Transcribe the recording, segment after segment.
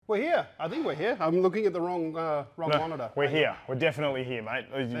We're here. I think we're here. I'm looking at the wrong monitor. We're here. We're definitely here, mate.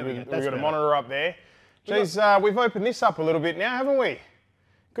 We've got better. a monitor up there. Jeez, we've opened this up a little bit now, haven't we?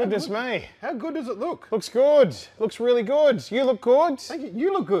 Goodness me. How good does it look? Looks good. Looks really good. You look good. Thank you.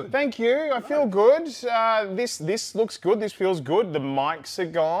 You look good. Thank you. I feel good. This looks good. This feels good. The mics are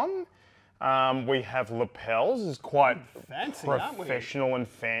gone. We have lapels. It's quite fancy, professional and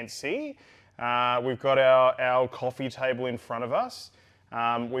fancy. We've got our coffee table in front of us.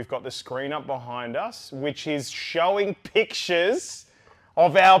 We've got the screen up behind us, which is showing pictures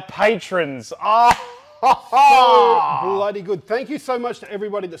of our patrons. Oh, so bloody good. Thank you so much to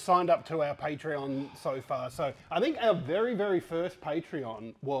everybody that signed up to our Patreon so far. So I think our very, very first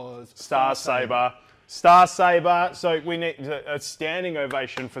Patreon was Star Saber. Star Saber. So we need a standing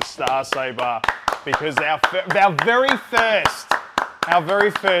ovation for Star Saber because our very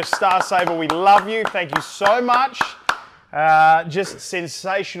first Star Saber. We love you. Thank you so much. Just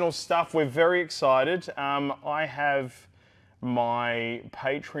sensational stuff. We're very excited. I have my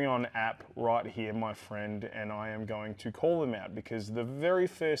Patreon app right here, my friend, and I am going to call them out because the very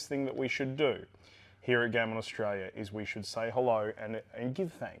first thing that we should do here at Game On Australia is we should say hello and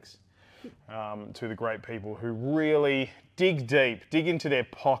give thanks to the great people who really dig deep, dig into their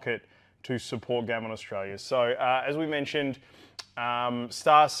pocket to support Game On Australia. So as we mentioned,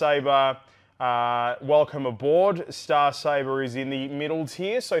 Star Saber, welcome aboard. Star Saber is in the middle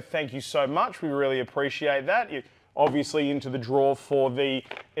tier, so thank you so much. We really appreciate that. You're obviously into the draw for the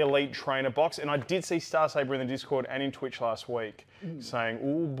Elite Trainer box. And I did see Star Saber in the Discord and in Twitch last week saying,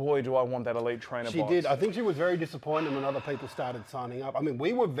 oh boy, do I want that Elite Trainer box. She did. I think she was very disappointed when other people started signing up. I mean,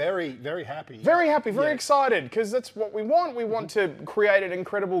 we were very, very happy. Very happy, very excited, because that's what we want. We want to create an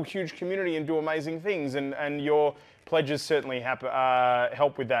incredible, huge community and do amazing things. And your pledges certainly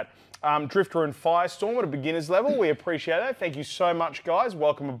help with that. Drifter and Firestorm at a beginner's level, we appreciate that. Thank you so much, guys.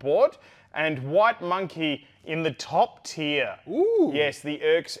 Welcome aboard. And White Monkey in the top tier. Ooh. Yes, the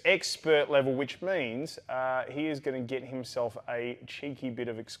expert level, which means he is going to get himself a cheeky bit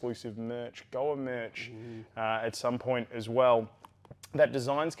of exclusive merch, Goa merch, at some point as well. That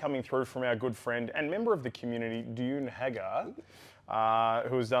design's coming through from our good friend and member of the community, Dune Hagar,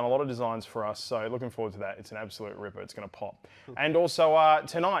 who has done a lot of designs for us. So looking forward to that. It's an absolute ripper. It's going to pop. And also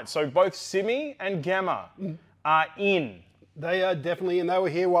tonight, so both Simi and Gamma are in. They are definitely, and they were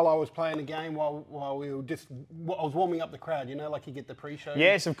here while I was playing the game, while we were I was warming up the crowd, you know, like you get the pre-show.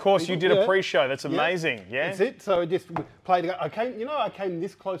 Yes, of course, you did a pre-show. That's amazing. Yeah. That's it. So I just played. I came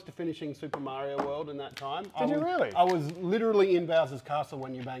this close to finishing Super Mario World in that time. Did you really? I was literally in Bowser's Castle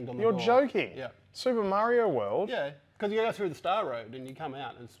when you banged on the door. You're joking? Yeah. Super Mario World? Yeah, because you go through the Star Road and you come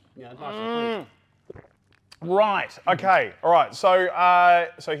out and it's, nice and quick. Right. Okay. All right.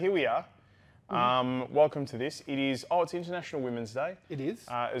 So here we are. Welcome to this. It's International Women's Day. It is.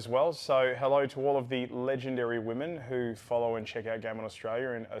 As well. So hello to all of the legendary women who follow and check out Game On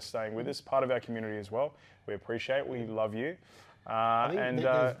Australia and are staying with us, part of our community as well. We appreciate it. We love you. I think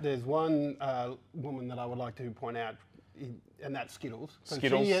there's one woman that I would like to point out, and that's Skittles. So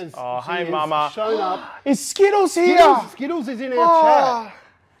Skittles. She has Mama. Shown up. Is Skittles here? Skittles is in our chat.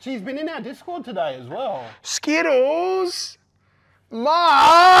 She's been in our Discord today as well. Skittles?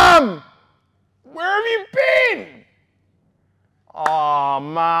 Mom! Where have you been? Oh,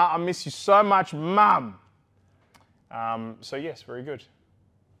 Ma, I miss you so much, Mum. So yes, very good.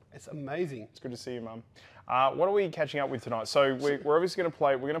 It's amazing. It's good to see you, Mum. What are we catching up with tonight? So we're obviously going to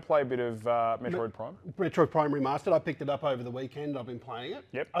play. We're going to play a bit of Metroid Prime. Metroid Prime Remastered. I picked it up over the weekend. I've been playing it.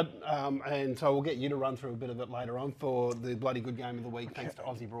 Yep. And so we'll get you to run through a bit of it later on for the bloody good game of the week. Thanks to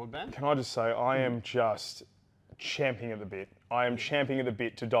Aussie Broadband. Can I just say I am just champing at the bit. I am champing at the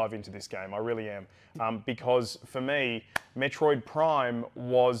bit to dive into this game. I really am. Because for me, Metroid Prime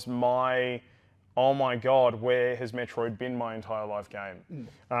was my, oh my God, where has Metroid been my entire life game?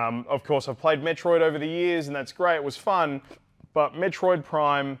 Of course, I've played Metroid over the years and that's great, it was fun, but Metroid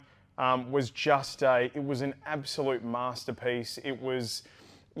Prime was just it was an absolute masterpiece. It was,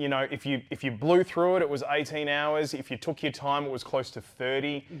 you know, if you blew through it, it was 18 hours. If you took your time, it was close to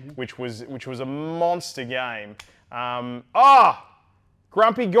 30, which was a monster game.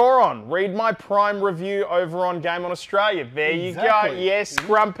 Grumpy Goron, read my Prime review over on Game On Australia. There you go. Yes,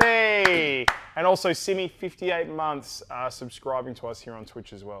 Grumpy. And also Simi, 58 months subscribing to us here on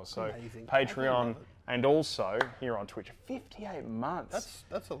Twitch as well. So amazing. Patreon and also here on Twitch. 58 months.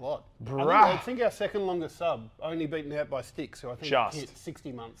 That's a lot. Bruh. I think our second longest sub, only beaten out by Styx, who I think hit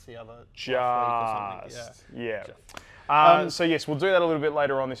 60 months the other last week or something. Yeah. So yes, we'll do that a little bit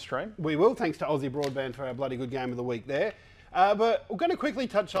later on this stream. We will, thanks to Aussie Broadband for our bloody good game of the week there. But we're going to quickly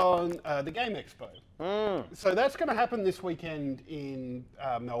touch on the Game Expo. So that's going to happen this weekend in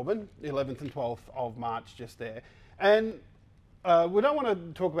Melbourne, the 11th and 12th of March, just there. And we don't want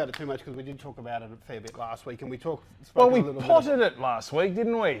to talk about it too much because we did talk about it a fair bit last week, and we spoke Well, a we little potted it last week,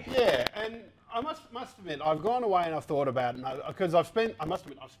 didn't we? Yeah, and I must admit, I've gone away and I've thought about it, because I must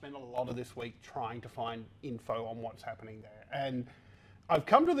admit, I've spent a lot of this week trying to find info on what's happening there. And I've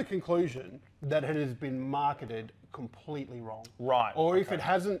come to the conclusion that it has been marketed completely wrong. Right. Or if it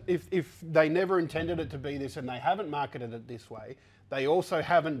hasn't, if they never intended it to be this and they haven't marketed it this way, they also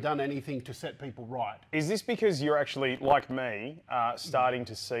haven't done anything to set people right. Is this because you're actually, like me, starting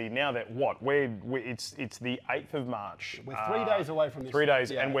to see now that it's the 8th of March. We're 3 days away from this. 3 days,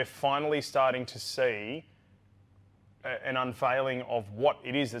 yeah. and we're finally starting to see an unveiling of what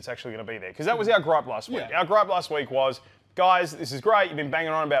it is that's actually going to be there. Because that was our gripe last week. Yeah. Our gripe last week was, guys, this is great, you've been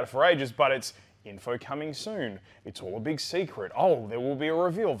banging on about it for ages, but it's info coming soon. It's all a big secret. Oh, there will be a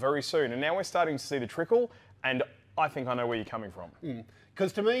reveal very soon. And now we're starting to see the trickle, and I think I know where you're coming from.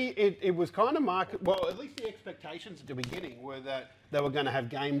 Because to me, it was kind of well, at least the expectations at the beginning were that they were going to have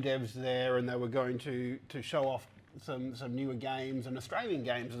game devs there and they were going to show off some newer games and Australian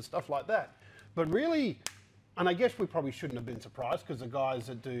games and stuff like that. But really, and I guess we probably shouldn't have been surprised because the guys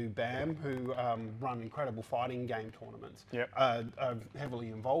that do BAM, who run incredible fighting game tournaments, are heavily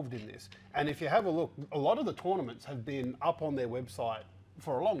involved in this. And if you have a look, a lot of the tournaments have been up on their website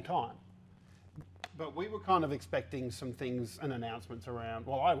for a long time. But we were kind of expecting some things and announcements around,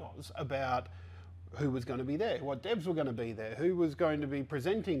 well, I was, about who was going to be there, what devs were going to be there, who was going to be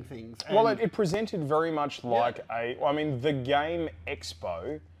presenting things. And Well, it presented very much like the Game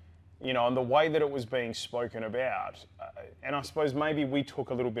Expo, you know, and the way that it was being spoken about. And I suppose maybe we took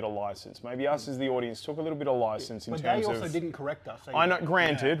a little bit of license. Maybe us as the audience took a little bit of license in but terms they of... also didn't correct us. I know,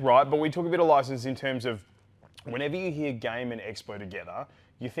 granted, right, but we took a bit of license in terms of whenever you hear Game and Expo together,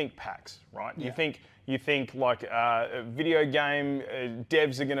 you think PAX, right? Yeah. You think like video game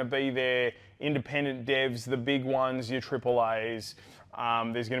devs are going to be there, independent devs, the big ones, your AAAs.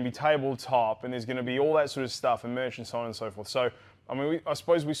 There's going to be tabletop, and there's going to be all that sort of stuff, and merch and so on and so forth. So, I mean, I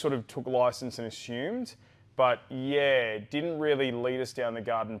suppose we sort of took license and assumed, but yeah, didn't really lead us down the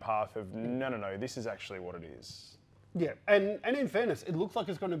garden path of no, this is actually what it is. Yeah, and in fairness, it looks like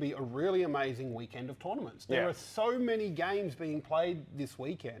it's going to be a really amazing weekend of tournaments. There are so many games being played this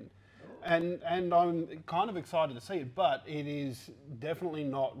weekend, and I'm kind of excited to see it, but it is definitely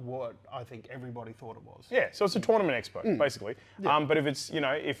not what I think everybody thought it was. Yeah, so it's a tournament expo, basically. But if it's, you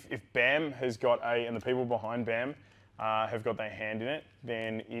know, if BAM has got and the people behind BAM have got their hand in it,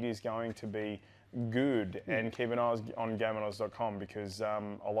 then it is going to be good. And keep an eye on GameOnOz.com because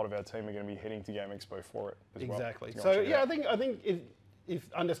a lot of our team are going to be heading to Game Expo for it as well. Exactly. So yeah, I think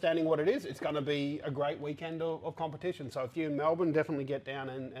if understanding what it is, it's going to be a great weekend of competition. So if you're in Melbourne, definitely get down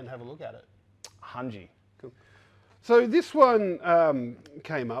and have a look at it. Hungy. Cool. So this one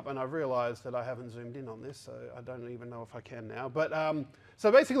came up, and I've realised that I haven't zoomed in on this, so I don't even know if I can now. But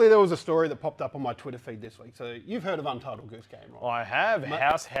so basically, there was a story that popped up on my Twitter feed this week. So you've heard of Untitled Goose Game, right? I have.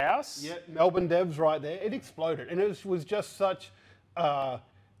 House. Yeah, Melbourne devs right there. It exploded, and it was just such a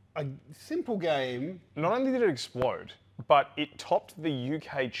simple game. Not only did it explode, but it topped the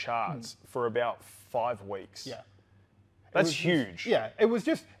UK charts for about 5 weeks. Yeah. That's huge.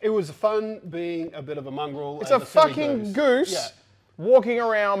 It was fun being a bit of a mongrel. It's a fucking goose walking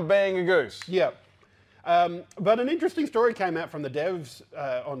around being a goose. Yeah. But an interesting story came out from the devs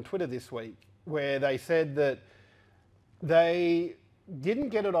on Twitter this week where they said that they didn't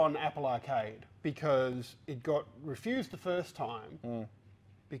get it on Apple Arcade because it got refused the first time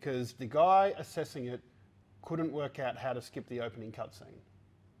because the guy assessing it couldn't work out how to skip the opening cutscene.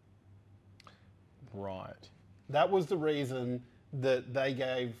 Right. That was the reason that they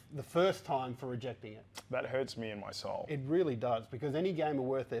gave the first time for rejecting it. That hurts me in my soul. It really does, because any gamer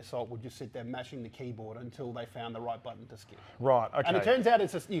worth their salt would just sit there mashing the keyboard until they found the right button to skip. Right, okay. And it turns out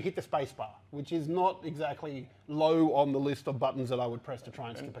you hit the space bar, which is not exactly low on the list of buttons that I would press to try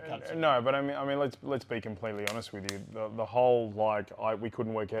and skip a cutscene. No, but I mean, let's be completely honest with you. The whole we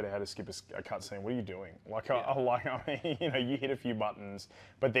couldn't work out how to skip a cutscene. What are you doing? I mean, you know, you hit a few buttons,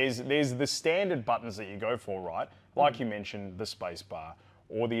 but there's the standard buttons that you go for, right? Like you mentioned, the space bar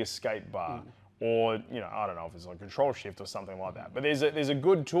or the escape bar. Or, you know, I don't know if it's like control shift or something like that. But there's a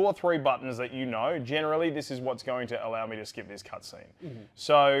good 2 or 3 buttons that you know, generally this is what's going to allow me to skip this cutscene.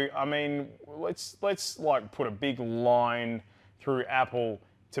 So, I mean, let's like put a big line through Apple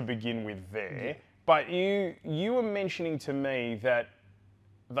to begin with there. But you were mentioning to me that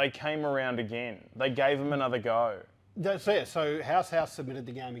they came around again. They gave them another go. That's it. So House submitted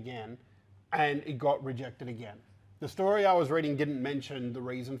the game again, and it got rejected again. The story I was reading didn't mention the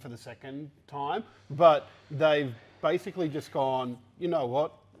reason for the second time, but they've basically just gone, you know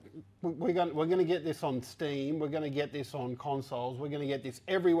what? We're going to get this on Steam. We're going to get this on consoles. We're going to get this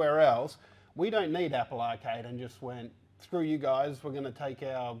everywhere else. We don't need Apple Arcade, and just went, screw you guys. We're going to take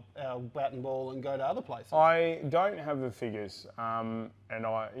our bat and ball and go to other places. I don't have the figures, and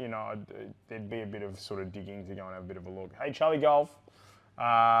there'd be a bit of sort of digging to go and have a bit of a look. Hey, Charlie Golf.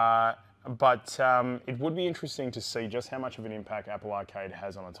 But it would be interesting to see just how much of an impact Apple Arcade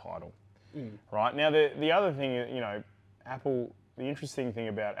has on a title. Right now, the other thing, Apple. The interesting thing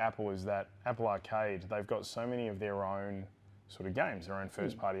about Apple is that Apple Arcade, they've got so many of their own sort of games, their own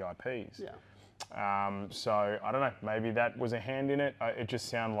first-party IPs. Yeah. So I don't know. Maybe that was a hand in it. It just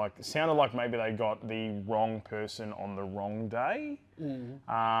sounded like maybe they got the wrong person on the wrong day. And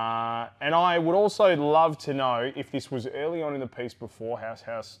I would also love to know if this was early on in the piece before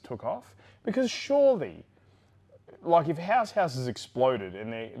House took off, because surely, like if House has exploded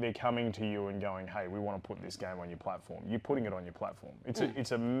and they're coming to you and going, hey, we want to put this game on your platform, you're putting it on your platform.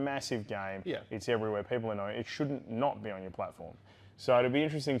 It's a massive game. Yeah. It's everywhere. People know it shouldn't not be on your platform. So it'd be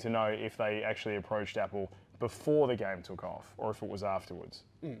interesting to know if they actually approached Apple before the game took off or if it was afterwards.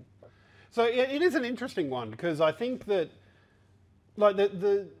 So it is an interesting one, because I think that like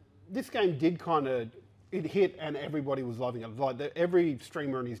this game did kind of, it hit and everybody was loving it. Like every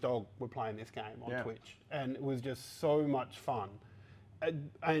streamer and his dog were playing this game on Twitch, and it was just so much fun.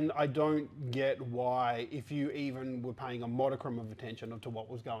 And I don't get why, if you even were paying a modicum of attention to what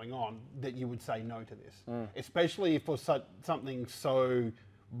was going on, that you would say no to this, especially for something so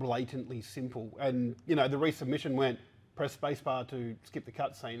blatantly simple. And the resubmission went press spacebar to skip the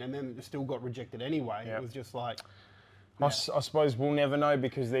cutscene, and then it still got rejected anyway. It was just like. I suppose we'll never know,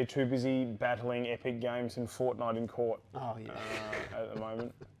 because they're too busy battling Epic Games and Fortnite in court. Oh yeah. At the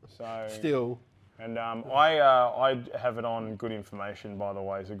moment. So still. And I have it on good information, by the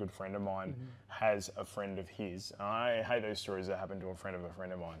way. As a good friend of mine has a friend of his. I hate those stories that happen to a friend of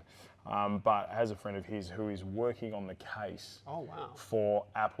mine. But has a friend of his who is working on the case. Oh wow. For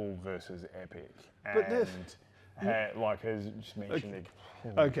Apple versus Epic. Like as just mentioned,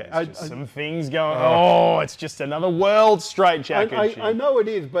 some things going. Oh, it's just another world straitjacket. I know it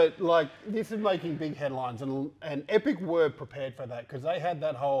is, but like this is making big headlines, and Epic were prepared for that, because they had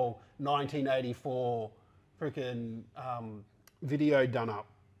that whole 1984 freaking video done up.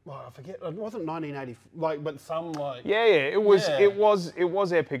 Well, I forget. It wasn't 1980, but some like. Yeah. It was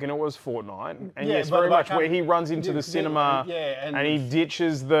Epic, and it was Fortnite, and yes, very much where he runs into the cinema, and he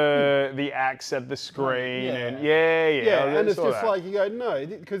ditches the axe at the screen, and and it's just like you go, no,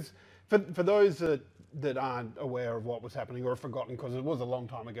 because for those that aren't aware of what was happening or have forgotten, because it was a long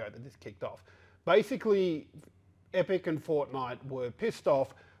time ago that this kicked off. Basically, Epic and Fortnite were pissed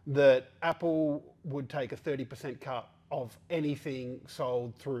off that Apple would take a 30% cut of anything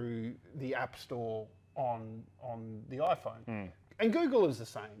sold through the App Store on the iPhone. And Google is the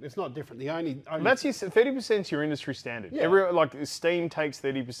same. It's not different. The only that's 30% is your industry standard. Yeah. Like Steam takes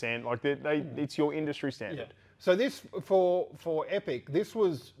 30%. Like it's your industry standard. Yeah. So this for Epic, this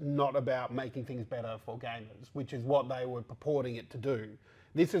was not about making things better for gamers, which is what they were purporting it to do.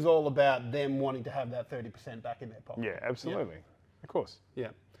 This is all about them wanting to have that 30% back in their pocket. Yeah, absolutely. Of course.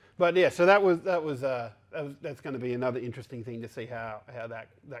 Yeah. But yeah, so that's going to be another interesting thing to see how that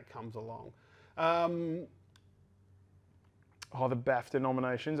comes along. The BAFTA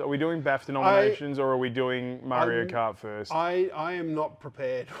nominations. Are we doing BAFTA nominations, or are we doing Mario Kart first? I am not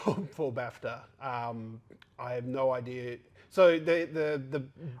prepared for BAFTA. I have no idea. So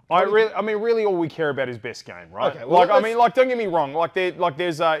really, all we care about is best game, right? Okay, well, don't get me wrong.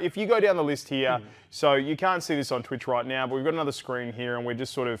 There's if you go down the list here, so you can't see this on Twitch right now, but we've got another screen here, and we're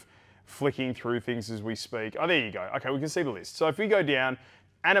just sort of flicking through things as we speak. Oh, there you go. Okay, we can see the list. So if we go down,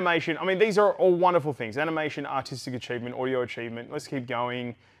 animation. These are all wonderful things. Animation, artistic achievement, audio achievement. Let's keep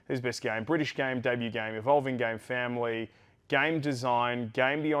going. There's best game, British game, debut game, evolving game, family, game design,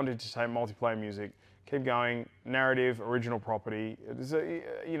 game beyond entertainment, multiplayer, music. Keep going. Narrative, original property. This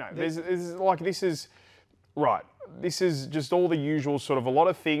is just all the usual sort of a lot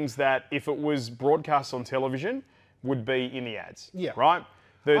of things that if it was broadcast on television would be in the ads. Yeah. Right?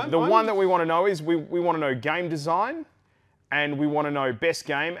 The one that we want to know is we want to know game design, and we want to know best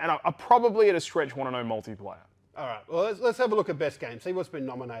game, and I probably at a stretch want to know multiplayer. All right. Well, let's have a look at best game. See what's been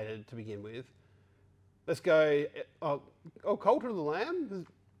nominated to begin with. Let's go. Cult of the Lamb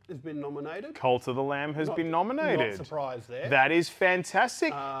has been nominated. Cult of the Lamb has been nominated. Not surprised there. That is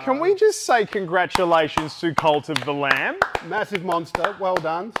fantastic. Can we just say congratulations to Cult of the Lamb? Massive monster. Well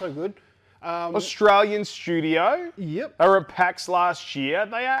done. So good. Australian studio. Yep. They were at PAX last year.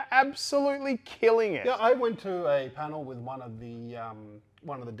 They are absolutely killing it. Yeah, I went to a panel with one of the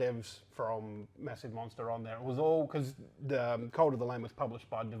devs from Massive Monster on there. It was all because the Cult of the Lamb was published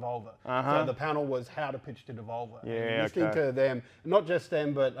by Devolver. So the panel was how to pitch to Devolver. Yeah, and listening to them, not just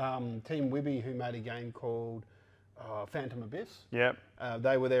them, but Team Wibby, who made a game called Phantom Abyss. Yep.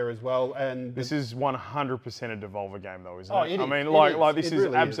 They were there as well. And This is 100% a Devolver game, though, isn't Oh, it? it I is. mean, It like is. this It is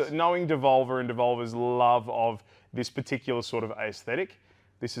really absolutely is. knowing Devolver and Devolver's love of this particular sort of aesthetic.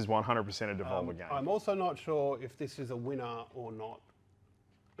 This is 100% a Devolver game. I'm also not sure if this is a winner or not.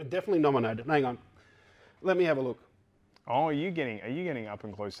 Definitely nominated. Hang on. Let me have a look. Oh, are you getting up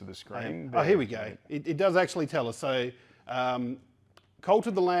and close to the screen? Oh, here we go. It does actually tell us. So, Cult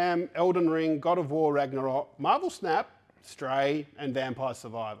of the Lamb, Elden Ring, God of War, Ragnarok, Marvel Snap, Stray, and Vampire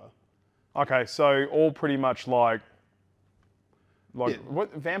Survivor. Okay, so all pretty much like Yeah.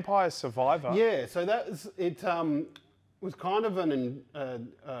 what Vampire Survivor? Yeah, so that was kind of an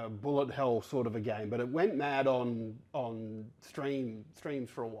bullet hell sort of a game, but it went mad on streams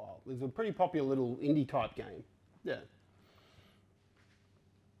for a while. It was a pretty popular little indie type game. Yeah.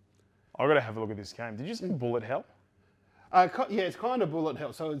 I've got to have a look at this game. Did you say Bullet Hell? Yeah, it's kind of bullet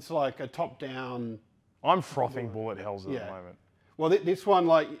hell. So it's like a top-down. I'm frothing Bullet Hells at Yeah. the moment. Well, this one,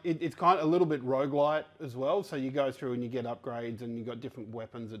 like, it's kind of a little bit roguelite as well. So you go through and you get upgrades and you've got different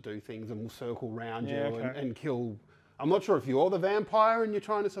weapons that do things and will circle around you and kill. I'm not sure if you're the vampire and you're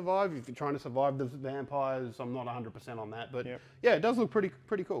trying to survive. If you're trying to survive the vampires, I'm not 100% on that. But yeah, it does look pretty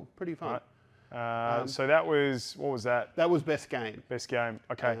cool, pretty fun. Right. So that was, what was that? That was best game. Best game.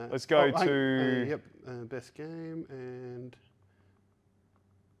 Okay, let's go Yep, best game and.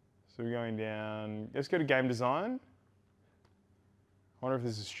 So we're going down. Let's go to game design. I wonder if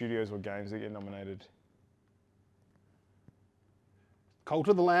there's studios or games that get nominated. Cult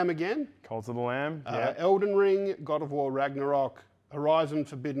of the Lamb again. Cult of the Lamb. Yeah. Elden Ring, God of War, Ragnarok, Horizon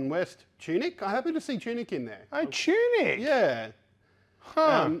Forbidden West, Tunic. I'm happy to see Tunic in there. Oh, Tunic. Yeah.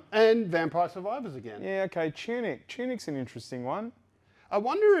 Huh. And Vampire Survivors again. Yeah. Okay. Tunic. Tunic's an interesting one. I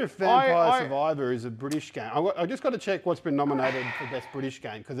wonder if Vampire Survivor is a British game. I just got to check what's been nominated for Best British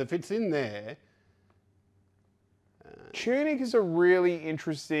Game, because if it's in there... Tunic is a really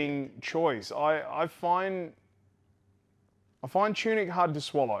interesting choice. I find Tunic hard to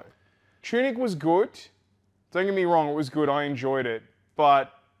swallow. Tunic was good. Don't get me wrong, it was good. I enjoyed it.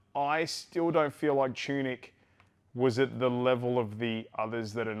 But I still don't feel like Tunic was at the level of the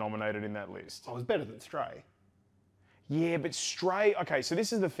others that are nominated in that list. Oh, it was better than Stray. Yeah, but Stray, okay, so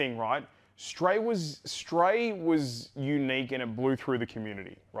this is the thing, right? Stray was unique and it blew through the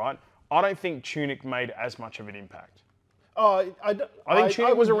community, right? I don't think Tunic made as much of an impact. Oh, I think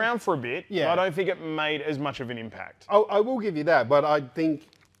Tunic was around for a bit, yeah. but I don't think it made as much of an impact. I will give you that, but I think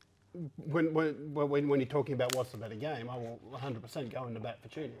when you're talking about what's the better game, I will 100% go into bat for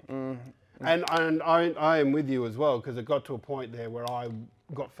Tunic. And I am with you as well, because it got to a point there where I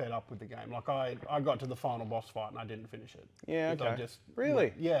got fed up with the game. Like I got to the final boss fight and I didn't finish it. Yeah, okay. Just,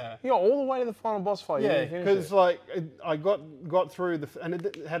 really? Yeah. You got all the way to the final boss fight. Yeah, because like I got through and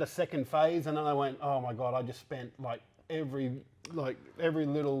it had a second phase, and then I went, oh my god, I just spent like every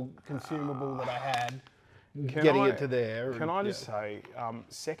little consumable that I had getting it to there. Can I just say,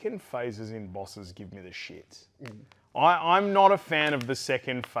 second phases in bosses give me the shits. I'm not a fan of the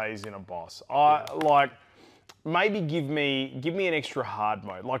second phase in a boss. Like maybe give me an extra hard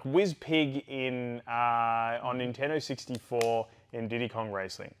mode, like Whiz Pig on Nintendo 64 in Diddy Kong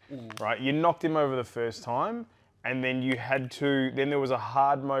Racing. Right, you knocked him over the first time, and then then there was a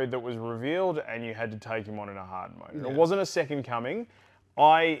hard mode that was revealed, and you had to take him on in a hard mode. It wasn't a second coming.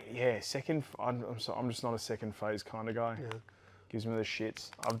 I'm just not a second phase kind of guy. Yeah. Gives me the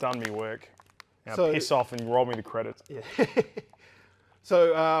shits. I've done me work. Now piss off and roll me the credits. Yeah.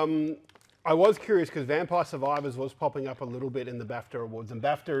 So I was curious because Vampire Survivors was popping up a little bit in the BAFTA Awards, and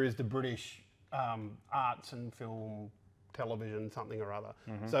BAFTA is the British arts and film, television, something or other.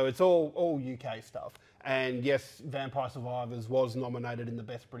 So it's all UK stuff. And yes, Vampire Survivors was nominated in the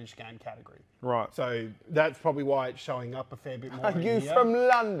Best British Game category. Right. So that's probably why it's showing up a fair bit more. Are you from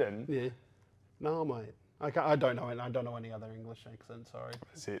London? Yeah. No, mate. I don't know any other English accent. Sorry.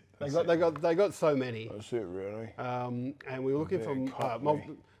 That's it. They got so many. That's it, really. And we were looking for.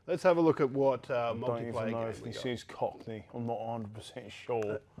 Let's have a look at what multiplayer don't even know game if we this got. is Cockney. I'm not 100%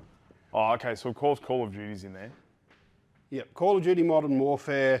 sure. Oh, okay. So of course Call of Duty's in there. Yep. Call of Duty Modern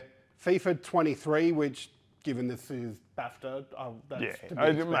Warfare, FIFA 23, which, given this is BAFTA, that's to be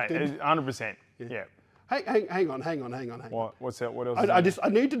expected. Mate, 100%. Yeah. Hang on. What? What's that? What else? I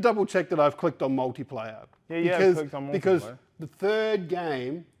need to double check that I've clicked on multiplayer. Yeah, clicked on multiplayer. Because the third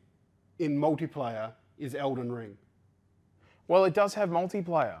game in multiplayer is Elden Ring. Well, it does have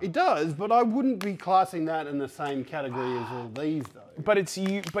multiplayer. It does, but I wouldn't be classing that in the same category as all these, though. But it's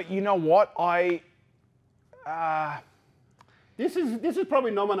you. But you know what? This is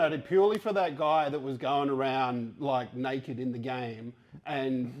probably nominated purely for that guy that was going around like naked in the game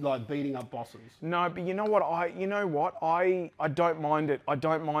and like beating up bosses. No, but you know what? I don't mind it. I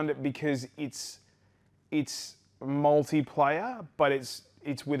don't mind it because it's multiplayer, but it's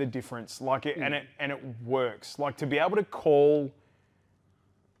with a difference. Like it and it works. Like to be able to call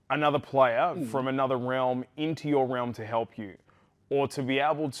another player from another realm into your realm to help you, or to be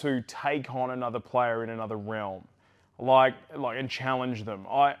able to take on another player in another realm, like and challenge them.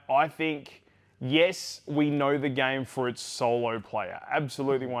 I think, yes, we know the game for its solo player.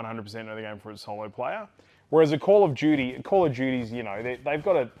 Absolutely 100% know the game for its solo player. Whereas Call of Duty's, you know, they've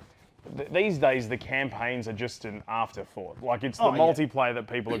got a... These days, the campaigns are just an afterthought. Like, it's the multiplayer that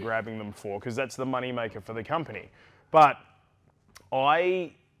people are grabbing them for, because that's the moneymaker for the company. But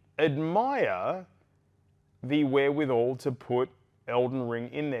I admire the wherewithal to put Elden Ring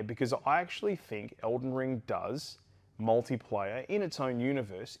in there, because I actually think Elden Ring does multiplayer in its own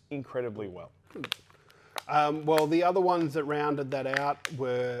universe incredibly well. Well, the other ones that rounded that out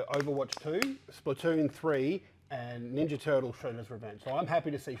were Overwatch 2, Splatoon 3, and Ninja Turtles Shredder's Revenge. So I'm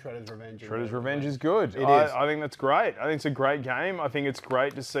happy to see Shredder's Revenge. Shredder's Revenge is good. It is. I think that's great. I think it's a great game. I think it's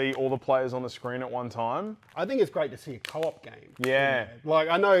great to see all the players on the screen at one time. I think it's great to see a co-op game. Yeah. Like,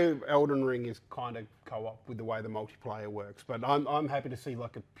 I know Elden Ring is kind of co-op with the way the multiplayer works, but I'm happy to see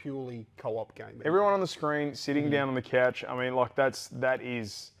like a purely co-op game. Everyone on the screen, sitting down on the couch. I mean, like that's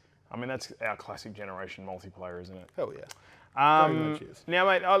our classic generation multiplayer, isn't it? Hell yeah. Very much is. Now,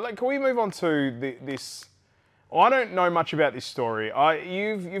 mate, can we move on to this? I don't know much about this story.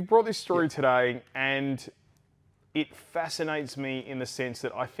 You've brought this story today, and it fascinates me in the sense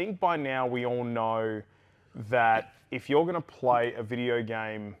that I think by now we all know that if you're going to play a video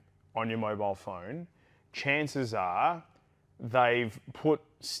game on your mobile phone, chances are they've put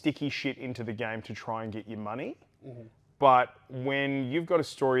sticky shit into the game to try and get your money. Mm-hmm. But when you've got a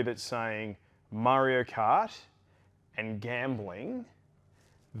story that's saying Mario Kart and gambling,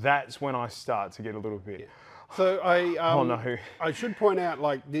 that's when I start to get a little bit... Yeah. So no. I should point out,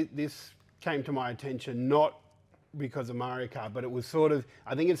 like, this came to my attention not because of Mario Kart, but it was sort of,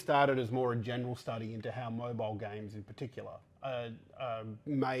 I think it started as more a general study into how mobile games in particular are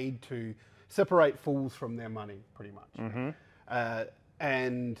made to separate fools from their money, pretty much. Mm-hmm.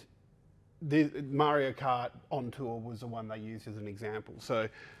 And the Mario Kart on Tour was the one they used as an example. So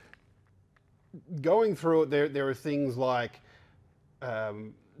going through it, there are things like...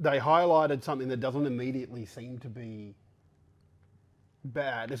 they highlighted something that doesn't immediately seem to be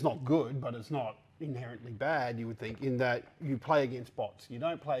bad. It's not good, but it's not inherently bad, you would think, in that you play against bots. You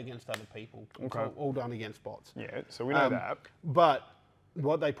don't play against other people. It's all done against bots. Yeah, so we know that. But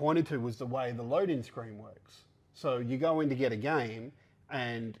what they pointed to was the way the load-in screen works. So you go in to get a game,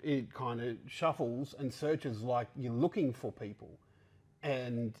 and it kind of shuffles and searches like you're looking for people.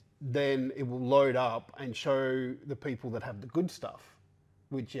 And then it will load up and show the people that have the good stuff,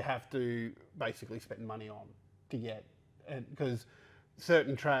 which you have to basically spend money on to get. Because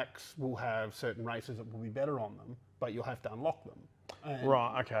certain tracks will have certain races that will be better on them, but you'll have to unlock them. And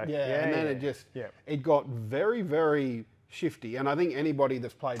right, okay. Yeah, and then it got very, very shifty. And I think anybody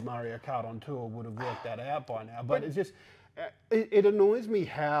that's played Mario Kart on Tour would have worked that out by now. But it's just, it annoys me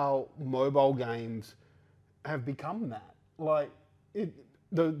how mobile games have become that. Like,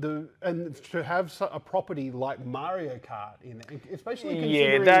 and to have a property like Mario Kart in it, especially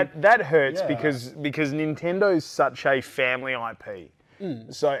considering... Yeah, that hurts because Nintendo's such a family IP.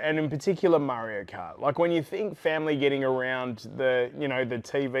 So, and in particular Mario Kart. Like when you think family getting around the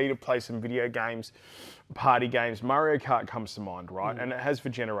TV to play some video games, party games, Mario Kart comes to mind, right? And it has for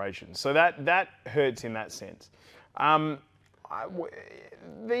generations. So that hurts in that sense. Now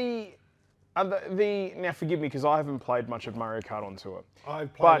forgive me because I haven't played much of Mario Kart on Tour.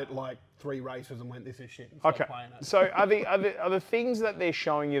 I've played it like 3 races and went, this is shit, and stopped playing it. So are the things that they're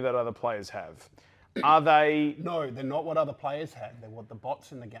showing you that other players have, are they... No, they're not what other players have. They're what the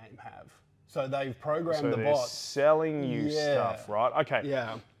bots in the game have. So they've programmed the they're bots. Selling you stuff, right? Okay.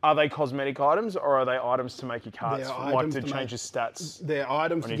 Yeah. Are they cosmetic items or are they items to make your carts, like to change your stats? They're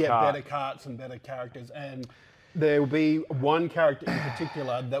items to get better carts and better characters, and there will be one character in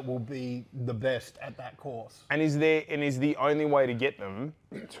particular that will be the best at that course. And is the only way to get them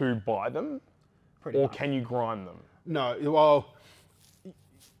to buy them? Pretty much. Can you grind them? No, well,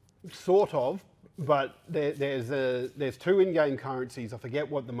 sort of, but there's 2 in-game currencies. I forget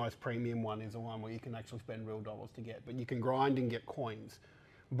what the most premium one is, the one where you can actually spend real dollars to get, but you can grind and get coins,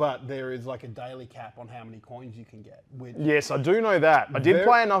 but there is like a daily cap on how many coins you can get. Which Yes, I do know that. I did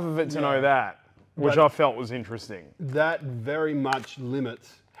play enough of it to know that, which I felt was interesting. that very much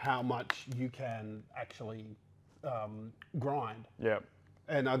limits how much you can actually grind. Yep.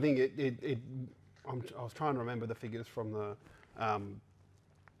 And I think I was trying to remember the figures from the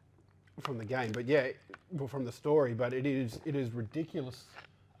game, but yeah, well, from the story. But it is ridiculous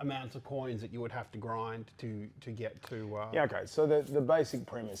amounts of coins that you would have to grind to get to. Yeah, okay. So the basic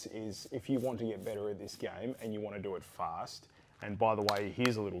premise is if you want to get better at this game and you want to do it fast, and by the way,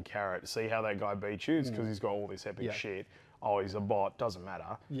 here's a little carrot. See how that guy beat you? It's because he's got all this epic shit. Oh, he's a bot. Doesn't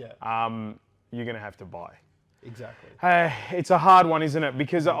matter. Yeah. You're going to have to buy. Exactly. It's a hard one, isn't it?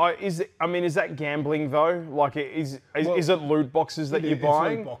 Because is that gambling though? Like, is it loot boxes that you're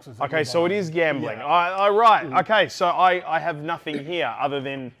buying? Loot boxes that Okay, you're so it buying. is gambling. Yeah. Right. Okay, so I have nothing here other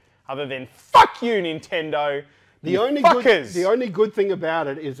than fuck you, Nintendo. The only good thing about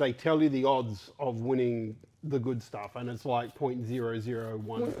it is they tell you the odds of winning the good stuff, and it's like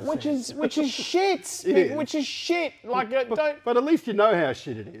 0.001%. Which is shit. It is. Which is shit. Like, don't. But at least you know how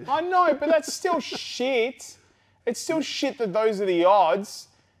shit it is. I know, but that's still shit. It's still shit that those are the odds.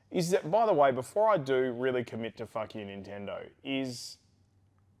 Is that, by the way, before I do really commit to fuck you, Nintendo, is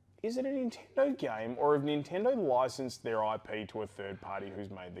it a Nintendo game, or have Nintendo licensed their IP to a third party who's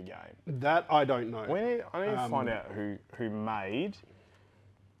made the game? That I don't know. I need to find out who made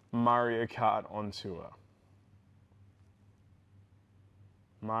Mario Kart on Tour.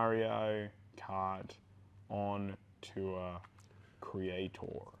 Mario Kart on Tour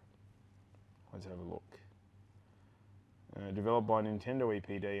creator. Let's have a look. Developed by Nintendo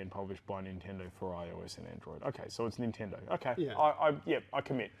EPD and published by Nintendo for iOS and Android. Okay, so it's Nintendo. Okay, Yeah. I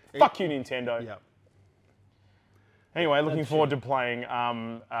commit. Fuck you, Nintendo. Yeah. Anyway, looking forward to playing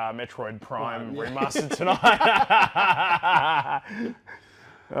Metroid Prime yeah. Remastered tonight.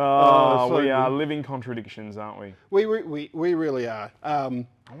 so we are good. living contradictions, aren't we? We really are. I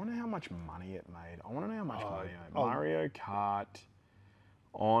wonder how much money it made. I want to know how much money it made. Mario Kart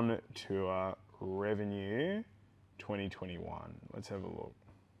on Tour revenue 2021. Let's have a look.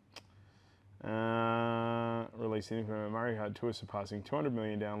 Released in Mario Kart Tour surpassing 200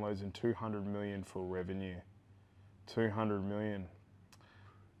 million downloads and 200 million for revenue. 200 million.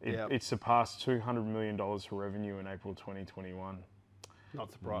 It surpassed $200 million for revenue in April 2021.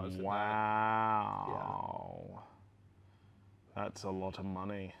 Not surprised. Wow. That's a lot of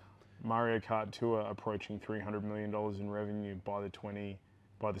money. Mario Kart Tour approaching $300 million in revenue by the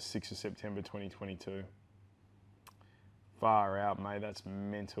 6th of September 2022. Far out, mate. That's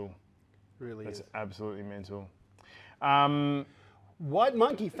mental. Really That's is. absolutely mental. White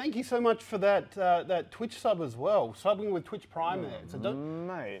Monkey, thank you so much for that Twitch sub as well. Subbing with Twitch Prime there. So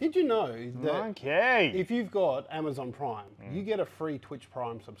Mate. did you know that Okay. if you've got Amazon Prime, you get a free Twitch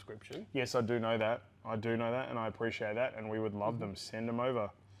Prime subscription? Yes, I do know that. And I appreciate that, and we would love them. Send them over.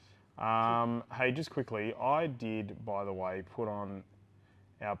 Hey, just quickly, I did, by the way, put on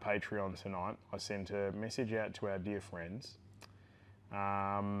our Patreon tonight. I sent a message out to our dear friends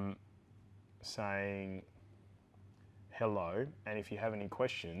saying hello, and if you have any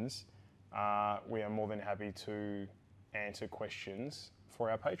questions, we are more than happy to answer questions for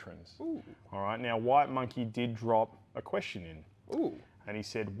our patrons. Ooh. All right, now White Monkey did drop a question in. Ooh. And he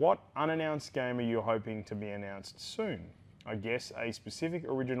said, what unannounced game are you hoping to be announced soon? I guess a specific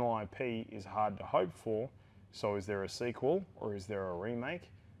original IP is hard to hope for, so is there a sequel or is there a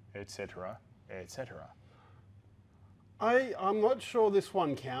remake, etc., etc.? I'm not sure this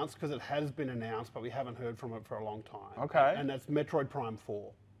one counts because it has been announced, but we haven't heard from it for a long time. Okay. And that's Metroid Prime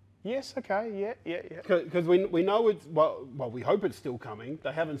 4. Yes, okay, yeah. Because we know it's, well, we hope it's still coming.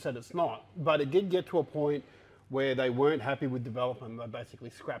 They haven't said it's not, but it did get to a point where they weren't happy with development. They basically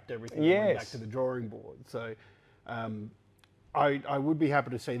scrapped everything and went back Yes. to the drawing board. So I would be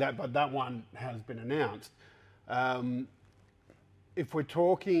happy to see that, but that one has been announced. If we're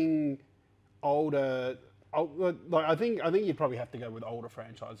talking older, like I think you'd probably have to go with older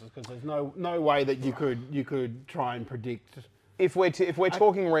franchises because there's no way that you could try and predict. If we're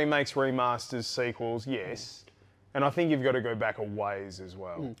talking remakes, remasters, sequels, yes. And I think you've got to go back a ways as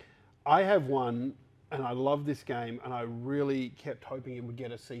well. I have one, and I love this game, and I really kept hoping it would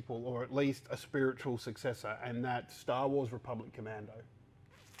get a sequel or at least a spiritual successor, and that's Star Wars Republic Commando.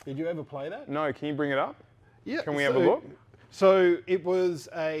 Did you ever play that? No, can you bring it up? Yeah. Can we have a look? So it was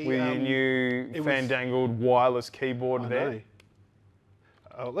a... With your new fandangled wireless keyboard there.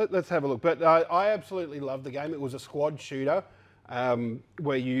 Let's have a look. But I absolutely loved the game. It was a squad shooter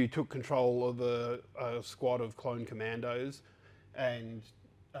where you took control of a squad of clone commandos, and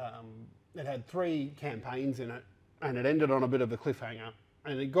it had 3 campaigns in it, and it ended on a bit of a cliffhanger.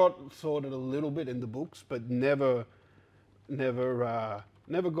 and it got sorted a little bit in the books, but never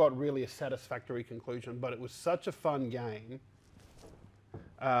got really a satisfactory conclusion. But it was such a fun game,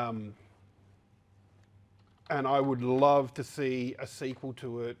 and I would love to see a sequel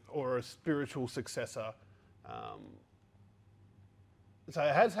to it or a spiritual successor. So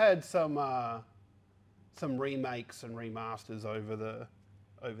it has had some remakes and remasters over the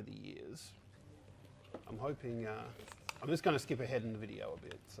years. I'm hoping. I'm just going to skip ahead in the video a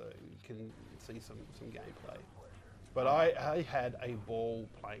bit so you can see some gameplay. But I had a ball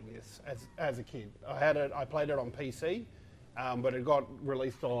playing this as a kid. I played it on PC, but it got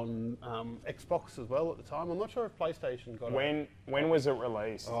released on Xbox as well at the time. I'm not sure if PlayStation got it. When was it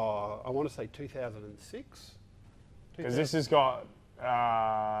released? Oh, I want to say 2006. Because this has got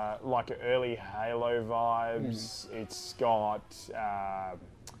like early Halo vibes. It's got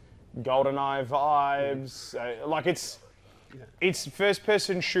GoldenEye vibes. Like it's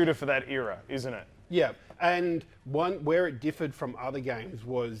first-person shooter for that era, isn't it? Yeah, and where it differed from other games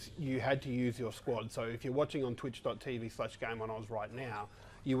was you had to use your squad. So if you're watching on twitch.tv/GameOnOz right now,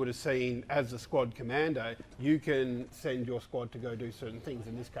 you would have seen as the squad commander, you can send your squad to go do certain things.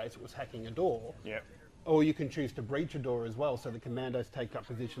 In this case, it was hacking a door. Yep. Or you can choose to breach a door as well. So the commandos take up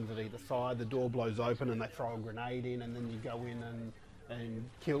positions at either side. The door blows open and they throw a grenade in, and then you go in and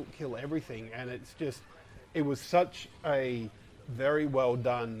kill everything. And it's just, it was such a very well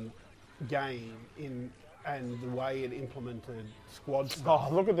done game and the way it implemented squad stuff.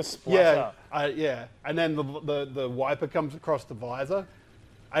 Oh, look at the splatter. Yeah. And then the wiper comes across the visor.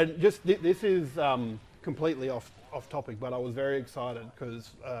 And just this is completely off topic, but I was very excited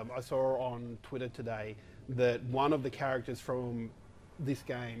because I saw on Twitter today that one of the characters from this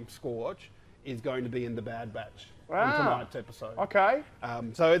game, Scorch, is going to be in the Bad Batch on tonight's episode. Okay.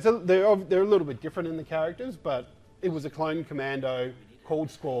 So they're a little bit different in the characters, but it was a clone commando called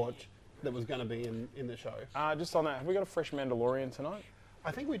Scorch that was going to be in the show. Just on that, have we got a fresh Mandalorian tonight?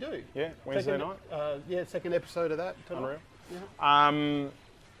 I think we do. Yeah, Wednesday night? Second episode of that tonight. Unreal. Yeah.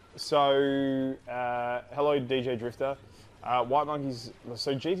 So, hello DJ Drifter. White Monkeys,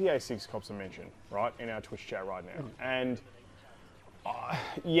 so GTA 6 cops a mention, right, in our Twitch chat right now. And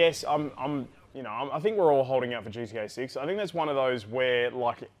yes, I think we're all holding out for GTA 6. I think that's one of those where,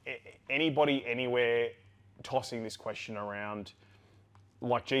 like, anybody, anywhere tossing this question around,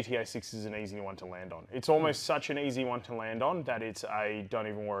 like, GTA 6 is an easy one to land on. It's almost such an easy one to land on that it's a don't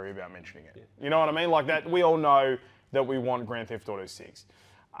even worry about mentioning it. You know what I mean? Like that, we all know that we want Grand Theft Auto 6.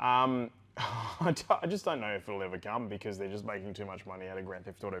 I just don't know if it'll ever come because they're just making too much money out of Grand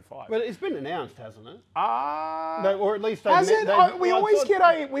Theft Auto 5. But it's been announced, hasn't it? No, or at least has it? We always get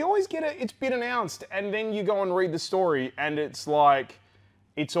a. It's been announced, and then you go and read the story, and it's like,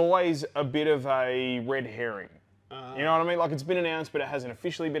 it's always a bit of a red herring. You know what I mean? Like, it's been announced, but it hasn't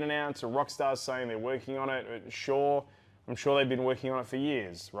officially been announced. Or Rockstar's saying they're working on it. Sure, I'm sure they've been working on it for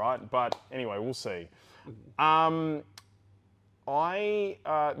years, right? But anyway, we'll see. There's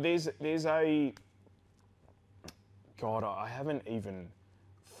a... God, I haven't even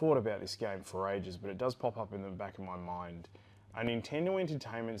thought about this game for ages, but it does pop up in the back of my mind. A Nintendo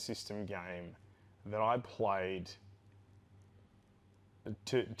Entertainment System game that I played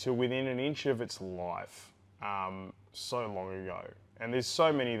to within an inch of its life so long ago. And there's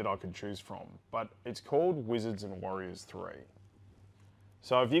so many that I could choose from, but it's called Wizards and Warriors 3.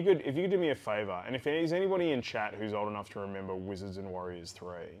 So if you could do me a favour, and if there's anybody in chat who's old enough to remember Wizards and Warriors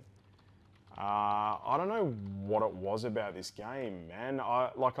 3, I don't know what it was about this game, man.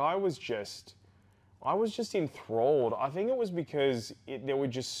 I was just enthralled. I think it was because there were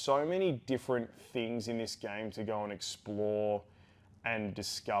just so many different things in this game to go and explore and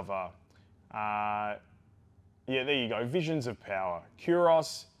discover. Yeah, there you go. Visions of power.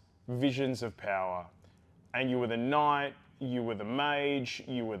 Kuros, visions of power. And you were the knight, you were the mage,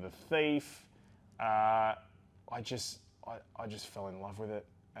 you were the thief. I just fell in love with it.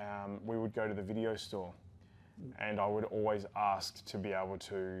 We would go to the video store and I would always ask to be able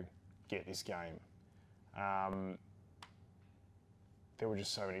to get this game. There were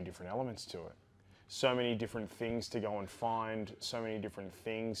just so many different elements to it. So many different things to go and find, so many different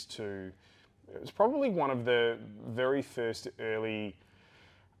things to... It was probably one of the very first early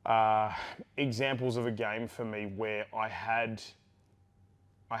examples of a game for me where I had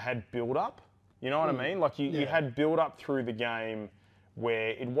build-up. You know what I mean? Like you had build-up through the game where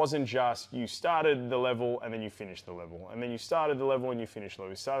it wasn't just you started the level and then you finished the level, and then you started the level and you finished the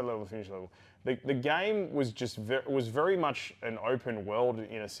level, you started the level, finished the level. The game was just was very much an open world,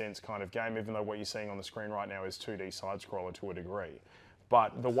 in a sense, kind of game, even though what you're seeing on the screen right now is 2D side-scroller to a degree.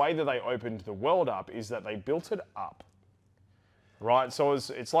 But the way that they opened the world up is that they built it up right? So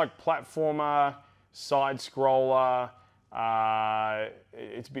it's like platformer, side scroller.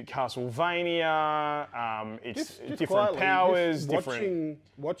 It's a bit Castlevania. It's different quietly, powers. just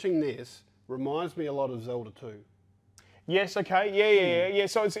watching this reminds me a lot of Zelda 2. Yes. Okay. Yeah.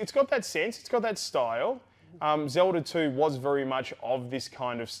 So it's got that sense. It's got that style. Zelda 2 was very much of this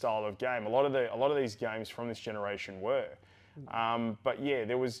kind of style of game. A lot of these games from this generation were. But yeah,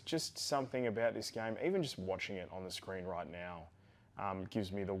 there was just something about this game. Even just watching it on the screen right now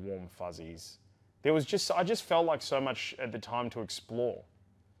gives me the warm fuzzies. I just felt like so much at the time to explore.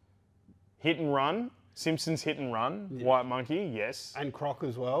 Hit and run, Simpsons Hit and Run, White Monkey, yes. And Croc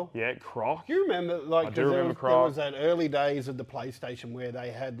as well. Yeah, Croc. Do you remember, like, I do remember there Croc. was that early days of the PlayStation where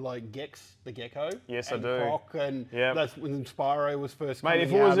they had, like, Gex, the gecko. Yes, and I do. Croc, and Yep. that's when Spyro was first Mate, coming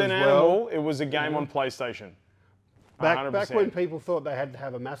if it was out an as well. animal, it was a game on PlayStation. Back 100%. when people thought they had to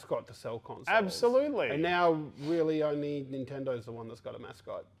have a mascot to sell consoles. Absolutely. And now, really, only Nintendo's the one that's got a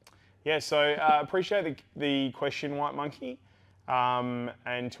mascot. Yeah, so appreciate the question, White Monkey.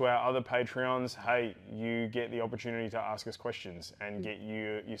 And to our other Patreons, hey, you get the opportunity to ask us questions and get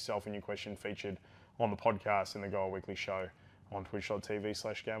yourself and your question featured on the podcast in the Goal Weekly Show on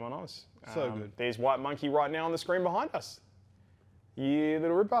twitch.tv/GameOnOz. So good. There's White Monkey right now on the screen behind us. You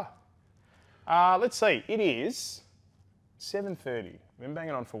little ripper. Let's see, it is 7:30. We've been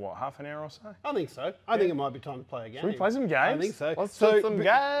banging on for what, half an hour or so? I think so. I think it might be time to play a game. Should we play some games? I think so. Let's play some be-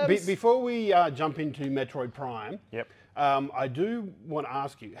 games. Before we jump into Metroid Prime, Yep. I do want to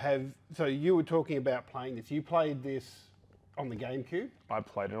ask you, so you were talking about playing this. You played this on the GameCube? I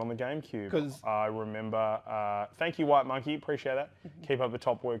played it on the GameCube. 'Cause- I remember, thank you, White Monkey, appreciate that. Keep up the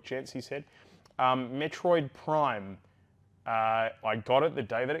top work, gents, he said. Metroid Prime, I got it the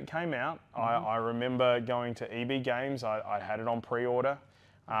day that it came out. I remember going to EB Games, I had it on pre-order.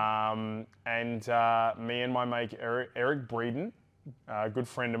 And me and my mate Eric Breeden, a good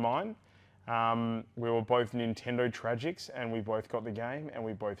friend of mine, we were both Nintendo tragics, and we both got the game, and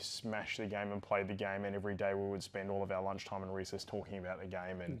we both smashed the game and played the game, and every day we would spend all of our lunchtime and recess talking about the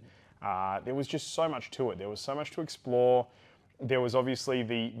game, and there was just so much to it. There was so much to explore. There was obviously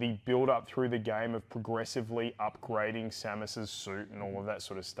the build up through the game of progressively upgrading Samus's suit and all of that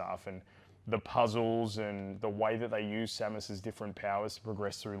sort of stuff, and the puzzles and the way that they use Samus's different powers to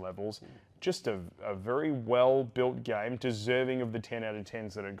progress through levels. Just a very well-built game, deserving of the 10 out of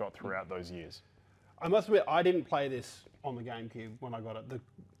 10s that it got throughout those years. I must admit, I didn't play this on the GameCube when I got it.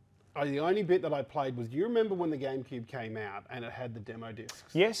 The only bit that I played was, do you remember when the GameCube came out and it had the demo discs?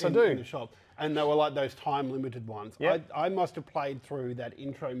 Yes, I in do. the shop, and they were like those time-limited ones. Yep. I must have played through that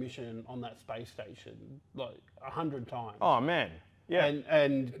intro mission on that space station like 100 times. Oh, man. Yeah.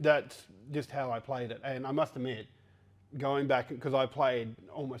 And that's just how I played it. And I must admit, going back, because I played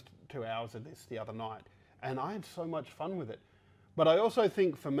almost 2 hours of this the other night, and I had so much fun with it. But I also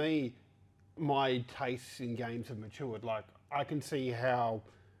think for me, my tastes in games have matured. Like, I can see how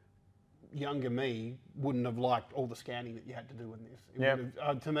younger me wouldn't have liked all the scanning that you had to do in this.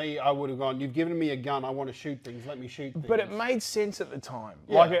 To me, I would have gone, you've given me a gun, I want to shoot things, let me shoot things. But it made sense at the time.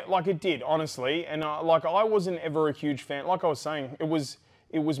 Yeah. Like it did, honestly. And I wasn't ever a huge fan. Like I was saying, it was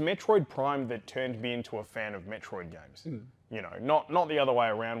Metroid Prime that turned me into a fan of Metroid games. You know, not the other way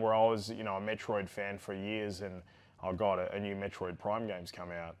around, where I was, a Metroid fan for years, and oh god, a new Metroid Prime game's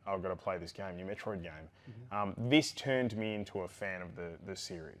come out. I've got to play this game, new Metroid game. This turned me into a fan of the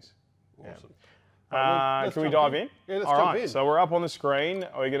series. Awesome. Yeah. Can we dive in? Yeah, let's All jump right, in. so we're up on the screen.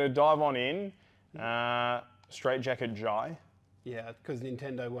 We're going to dive on in. Straight Jacket Jai. Yeah, because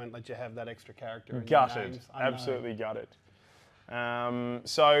Nintendo won't let you have that extra character in your Gutted. names. I know. Absolutely gutted.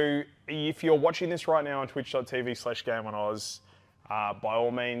 So if you're watching this right now on twitch.tv/GameOnOz, by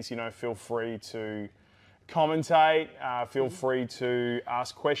all means, feel free to commentate, feel free to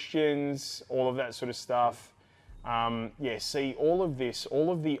ask questions, all of that sort of stuff. See all of this, all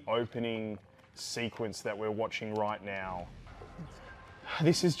of the opening sequence that we're watching right now.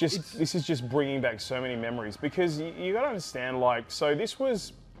 This is just bringing back so many memories, because you got to understand, so this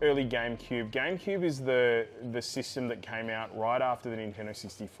was early GameCube. GameCube is the system that came out right after the Nintendo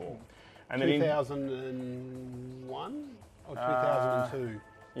 64. And 2001 or 2002?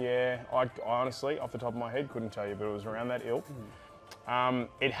 Yeah, I honestly, off the top of my head, couldn't tell you, but it was around that ilk.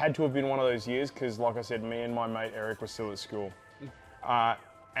 It had to have been one of those years, because like I said, me and my mate Eric were still at school.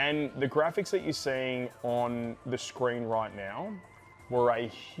 And the graphics that you're seeing on the screen right now were a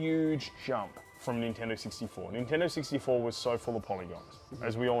huge jump from Nintendo 64. Nintendo 64 was so full of polygons,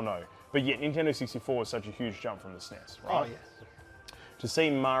 as we all know. But yet Nintendo 64 was such a huge jump from the SNES, right? Oh, yes. To see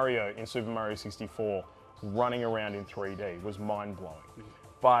Mario in Super Mario 64 running around in 3D was mind-blowing.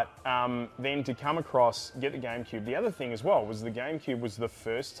 But then to come across, get the GameCube. The other thing as well was the GameCube was the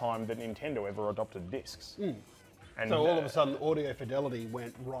first time that Nintendo ever adopted discs. And So all of a sudden, audio fidelity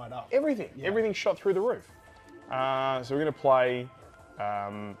went right up. everything shot through the roof. So we're going to play.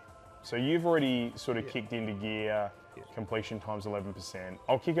 So you've already sort of kicked into gear. Completion times 11%.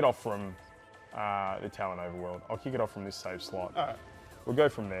 I'll kick it off from the Talon Overworld. I'll kick it off from this save slot. All right. We'll go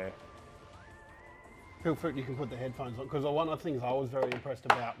from there. Feel free, you can put the headphones on, because one of the things I was very impressed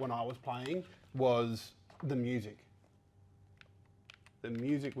about when I was playing was the music. The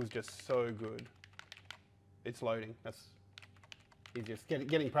music was just so good. It's loading. That's easiest.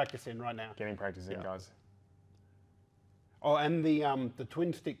 Getting practice in right now. Getting practice in, guys. Oh, and the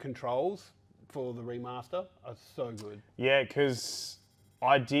twin stick controls for the remaster are so good. Yeah, because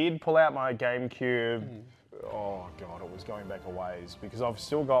I did pull out my GameCube. Oh god, it was going back a ways because I've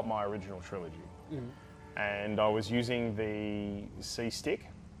still got my original trilogy, and I was using the C stick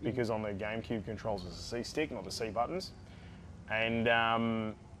because on the GameCube controls it's a C stick, not the C buttons, and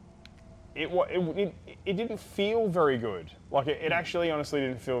it didn't feel very good. Like it actually, honestly,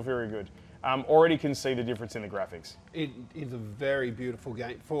 didn't feel very good. Already can see the difference in the graphics. It is a very beautiful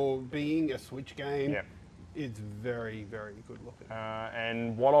game for being a Switch game. Yeah. It's very, very good looking.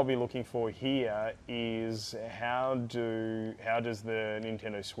 And what I'll be looking for here is how does the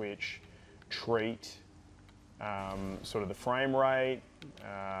Nintendo Switch treat sort of the frame rate?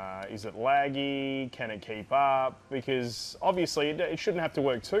 Is it laggy? Can it keep up? Because obviously it shouldn't have to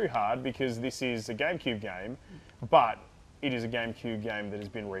work too hard because this is a GameCube game, but it is a GameCube game that has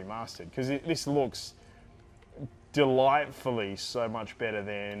been remastered because this looks delightfully so much better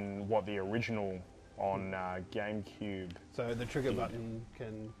than what the original on GameCube. So the trigger button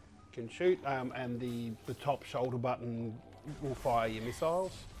can shoot, and the top shoulder button will fire your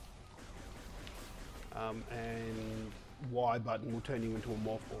missiles, and Y button will turn you into a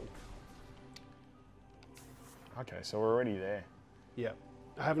morph ball. Okay, so we're already there. Yeah,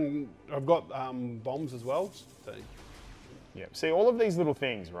 I've got bombs as well. So Yeah. See all of these little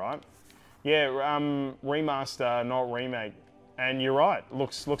things, right? Yeah. Remaster, not remake. And you're right.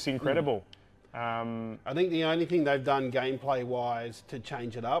 Looks incredible. I think the only thing they've done gameplay-wise to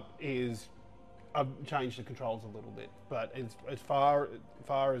change it up is I've changed the controls a little bit. But as far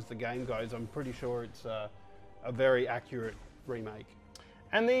as the game goes, I'm pretty sure it's a very accurate remake.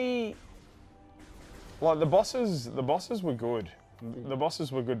 And the bosses were good. The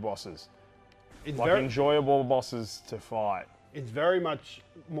bosses were good bosses. It's Like enjoyable bosses to fight. It's very much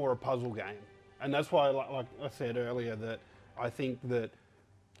more a puzzle game, and that's why, like I said earlier, that I think that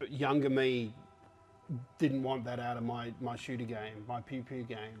younger me didn't want that out of my shooter game, my pew pew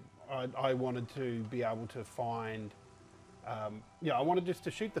game. I wanted to be able to find, I wanted just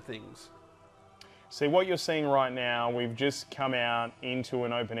to shoot the things. See what you're seeing right now, we've just come out into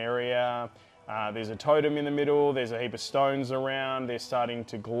an open area. There's a totem in the middle, there's a heap of stones around, they're starting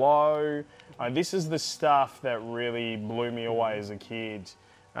to glow. This is the stuff that really blew me away as a kid.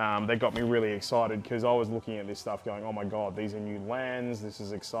 That got me really excited because I was looking at this stuff going, oh my god, these are new lands, this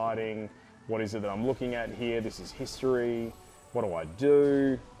is exciting. What is it that I'm looking at here? This is history. What do I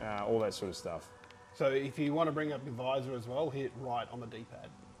do? All that sort of stuff. So if you want to bring up your visor as well, hit right on the D-pad.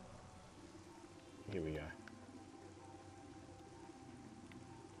 Here we go.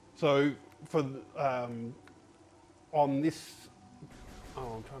 So for on this,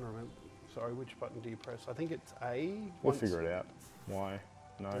 I'm trying to remember. Sorry, which button do you press? I think it's A. We'll figure it out. Why?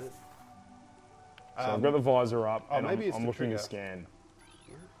 No. So I've got the visor up and maybe I'm looking to scan.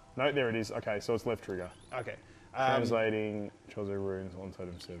 No, there it is. Okay, so it's left trigger. Okay. Translating Chozo runes on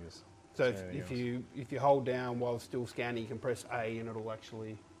totem service. So if you hold down while still scanning, you can press A and it'll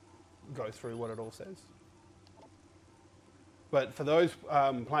actually go through what it all says. But for those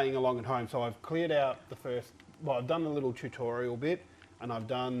playing along at home, so I've cleared out the first, well, I've done the little tutorial bit, and I've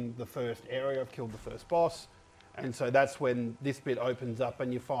done the first area, I've killed the first boss, and so that's when this bit opens up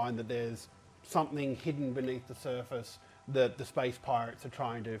and you find that there's something hidden beneath the surface that the space pirates are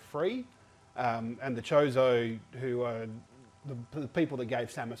trying to free, and the Chozo, who are the people that gave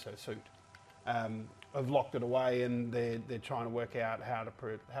Samus her suit, have locked it away, and they're trying to work out how to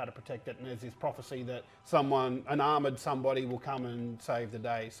protect it. And there's this prophecy that an armored somebody will come and save the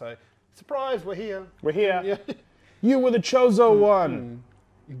day. So, surprise, we're here. We're here. Yeah. You were the Chozo one.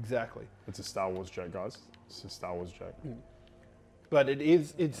 Exactly. It's a Star Wars joke, guys. It's a Star Wars joke. But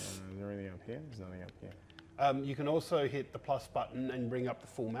it's. Is there anything up here? There's nothing up here. You can also hit the plus button and bring up the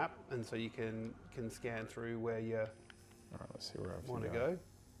full map, and so you can scan through where you All right, let's see where I want to go.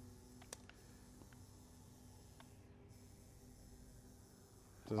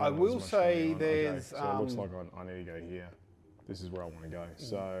 I will say there's. Okay, so it looks like I need to go here. this is where I want to go.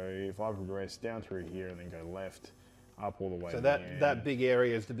 So if I progress down through here and then go left, up all the way. So to that the end. that big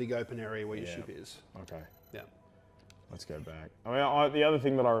area is the big open area where your Yeah. ship is. Okay. Yeah. Let's go back. I mean, the other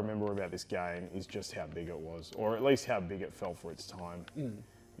thing that I remember about this game is just how big it was, or at least how big it felt for its time.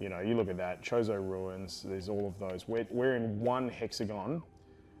 You know, you look at that, Chozo Ruins, there's all of those. We're in one hexagon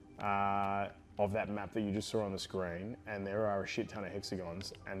of that map that you just saw on the screen, and there are a shit ton of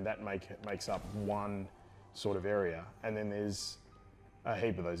hexagons, and that makes up one sort of area, and then there's a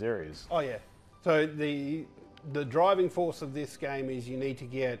heap of those areas. Oh yeah. So the driving force of this game is you need to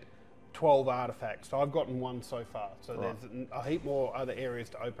get 12 artifacts. So I've gotten one so far. So Right. there's a heap more other areas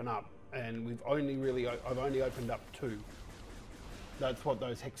to open up, and I've only opened up 2. That's what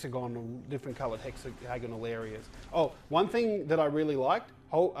those different coloured hexagonal areas. Oh, one thing that I really liked: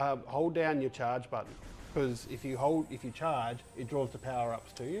 hold down your charge button, because if you charge, it draws the power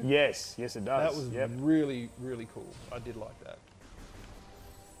ups to you. Yes, it does. That was Yep. really, really cool. I did like that.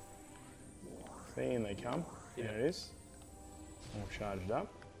 See, and they come. Yeah. There it is. All charged up.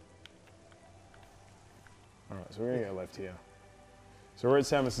 All right, so we're gonna go left here. So we're at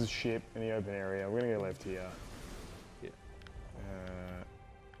Samus's ship in the open area. We're gonna go left here. Yeah.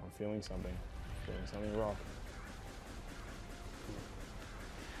 I'm feeling something. Feeling something rock.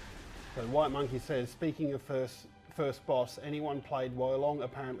 So White Monkey says, speaking of first boss, anyone played Wolong?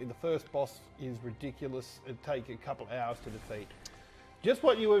 Apparently the first boss is ridiculous. It'd take a couple hours to defeat. Just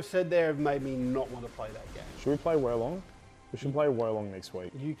what you have said there have made me not want to play that game. Should we play Wolong? We should play Wolong next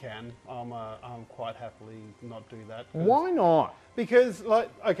week. You can. I'm quite happily not do that. Why not? Because, like,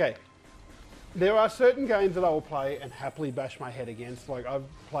 okay, there are certain games that I will play and happily bash my head against. Like, I've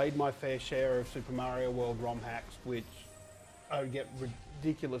played my fair share of Super Mario World ROM hacks, which I would get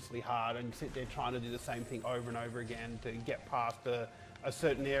ridiculously hard and sit there trying to do the same thing over and over again to get past a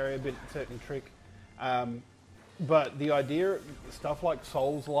certain area, a certain trick. But the idea, stuff like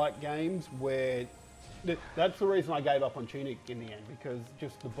Souls-like games, where that's the reason I gave up on Tunic in the end, because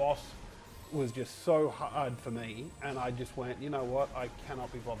just the boss was just so hard for me, and I just went, you know what, I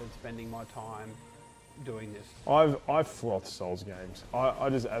cannot be bothered spending my time doing this. I've frothed Souls games. I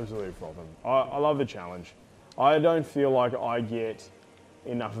just absolutely froth them. I love the challenge. I don't feel like I get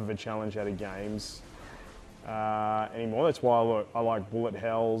enough of a challenge out of games anymore. That's why I like bullet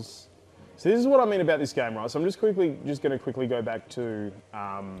hells. So this is what I mean about this game, right? So I'm just going to quickly go back to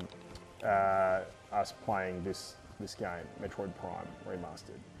us playing this game, Metroid Prime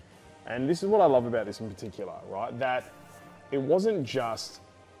Remastered. And this is what I love about this in particular, right? That it wasn't just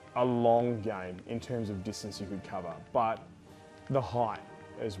a long game in terms of distance you could cover, but the height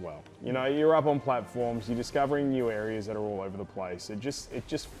as well. You know, you're up on platforms, you're discovering new areas that are all over the place. It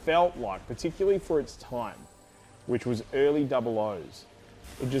just felt like, particularly for its time, which was early double O's,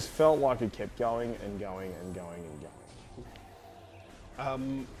 it just felt like it kept going and going and going and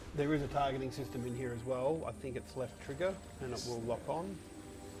going. There is a targeting system in here as well. I think it's left trigger and it will lock on.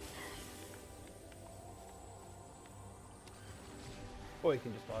 Or you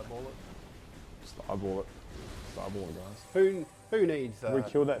can just eyeball it. Just eyeball it. Just eyeball it, guys. Who needs Have we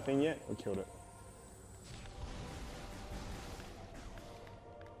killed that thing yet? We killed it.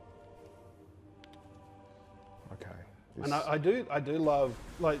 Okay. And I do love,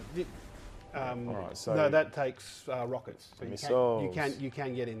 like, Alright, so no, that takes rockets. So missiles. you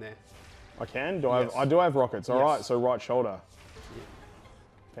can get in there. I can? Yes. I do have rockets. All right, Yes. so right shoulder.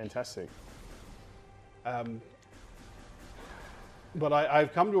 Fantastic. But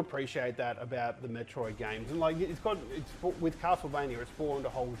I've come to appreciate that about the Metroid games, and like with Castlevania, it's formed a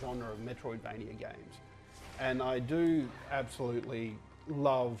whole genre of Metroidvania games, and I do absolutely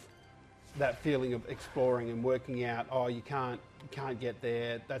love that feeling of exploring and working out. Oh, you can't get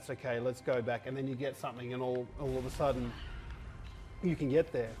there. That's okay. Let's go back, and then you get something, and all of a sudden, you can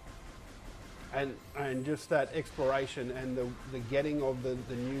get there. And just that exploration and the getting of the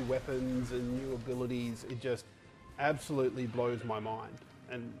new weapons and new abilities, it just absolutely blows my mind,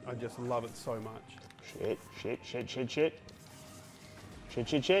 and I just love it so much. Shit, shit, shit, shit, shit. Shit,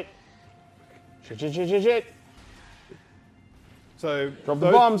 shit, shit. Shit, shit, shit, shit, shit. So Drop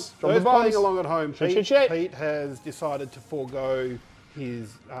the bombs. Drop the those bombs. playing along at home, Shit, shit, shit. Pete has decided to forego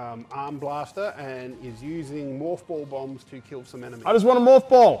his arm blaster and is using morph ball bombs to kill some enemies. I just want a morph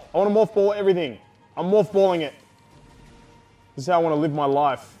ball. I want to morph ball everything. I'm morph balling it. This is how I want to live my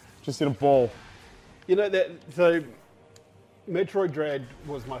life. Just in a ball. You know that. So, Metroid Dread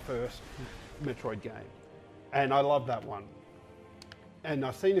was my first Metroid game, and I love that one. And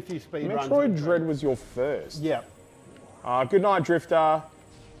I've seen a few speed runs. Metroid Dread was your first. Yeah. Good night, Drifter.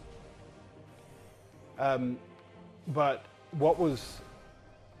 But what was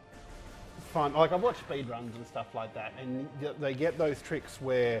fun. Like I've watched speed runs and stuff like that, and they get those tricks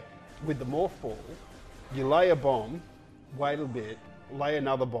where, with the morph ball, you lay a bomb, wait a bit, lay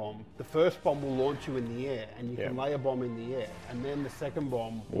another bomb. The first bomb will launch you in the air, and you can lay a bomb in the air, and then the second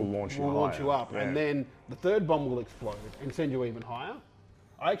bomb will launch you up, and then the third bomb will explode and send you even higher.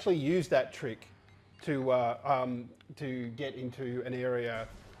 I actually used that trick to get into an area.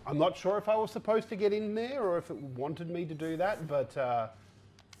 I'm not sure if I was supposed to get in there or if it wanted me to do that, but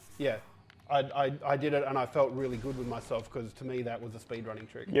yeah, I did it and I felt really good with myself because to me that was a speedrunning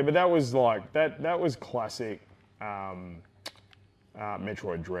trick. Yeah, but that was like that was classic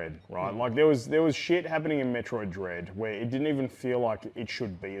Metroid Dread, right? Like there was shit happening in Metroid Dread where it didn't even feel like it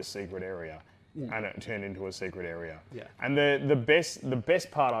should be a secret area. And it turned into a secret area. Yeah. And the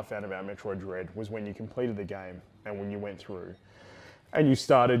best part I found about Metroid Dread was when you completed the game and when you went through and you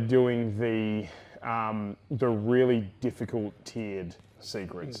started doing the really difficult tiered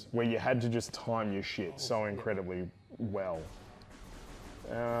secrets where you had to just time your shit so incredibly well.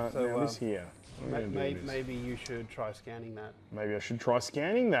 Now this here. Maybe you should try scanning that. Maybe I should try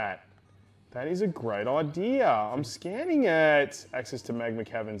scanning that. That is a great idea. I'm scanning it. Access to Magma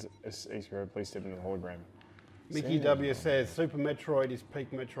Caverns. Easter egg, please step into the hologram. Mickey W says, Super Metroid is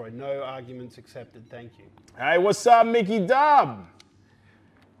peak Metroid. No arguments accepted. Thank you. Hey, what's up, Mickey Dub?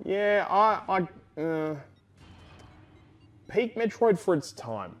 Yeah, peak Metroid for its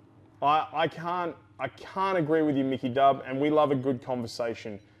time. I can't agree with you, Mickey Dub, and we love a good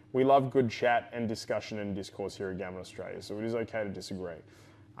conversation. We love good chat and discussion and discourse here at Gammon Australia, so it is okay to disagree.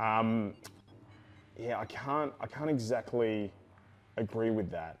 Yeah, I can't exactly agree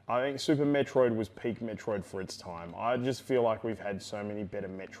with that. I think Super Metroid was peak Metroid for its time. I just feel like we've had so many better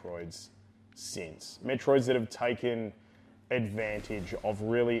Metroids since. Metroids that have taken advantage of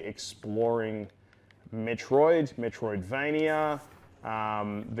really exploring Metroid, Metroidvania,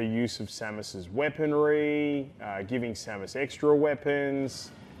 the use of Samus's weaponry, giving Samus extra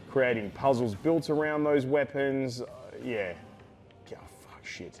weapons, creating puzzles built around those weapons. Yeah, fuck,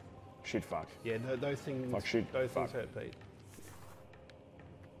 shit. Shit, fuck. Yeah, those things. Fuck, shit, those fuck. things hurt, Pete.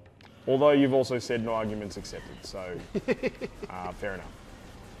 Although you've also said no arguments accepted, so fair enough.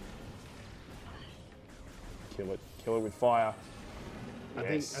 Kill it with fire.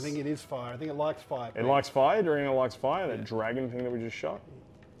 I think it is fire. I think it likes fire. It likes fire. Dorina likes fire. That dragon thing that we just shot.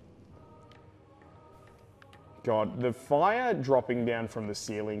 God, the fire dropping down from the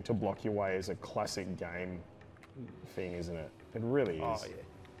ceiling to block your way is a classic game thing, isn't it? It really is. Oh yeah.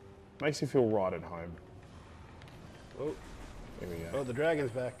 Makes you feel right at home. Oh, Here we go. oh, the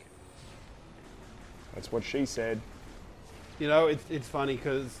dragon's back. That's what she said. You know, it's funny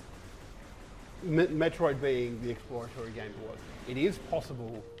because Metroid being the exploratory game it was, it is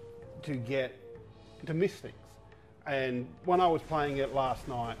possible to miss things. And when I was playing it last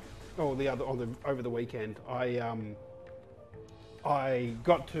night, or over the weekend, I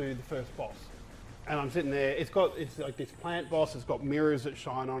got to the first boss, and I'm sitting there. It's like this plant boss. It's got mirrors that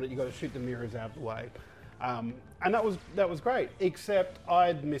shine on it. You got to shoot the mirrors out of the way, and that was great. Except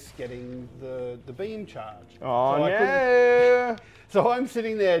I'd missed getting the beam charge. Oh so yeah. So I'm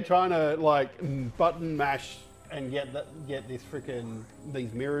sitting there trying to like button mash and get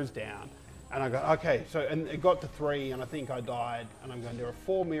these mirrors down. And I go, okay, and it got to 3 and I think I died. And I'm going, there are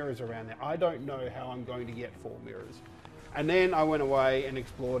 4 mirrors around there. I don't know how I'm going to get 4 mirrors. And then I went away and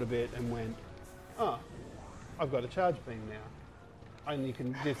explored a bit and went, oh, I've got a charge beam now. And you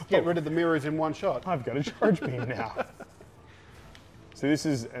can just get rid of the mirrors in one shot. I've got a charge beam now. So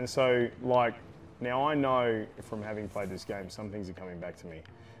now I know from having played this game, some things are coming back to me.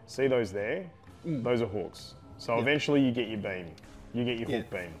 See those there? Those are hooks. So eventually you get your beam. You get your hook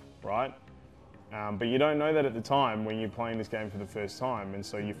beam, right? But you don't know that at the time when you're playing this game for the first time, and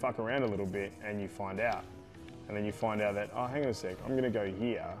so you fuck around a little bit and you find out. And then you find out that, oh, hang on a sec, I'm gonna go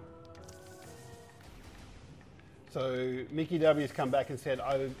here. So Mickey W's come back and said,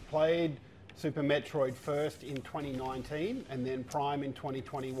 I played Super Metroid first in 2019, and then Prime in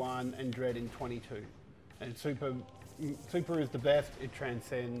 2021, and Dread in 22. And Super is the best, it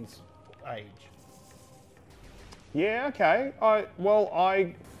transcends age. Yeah, okay. Fuck,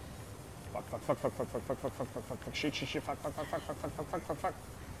 shit, fuck.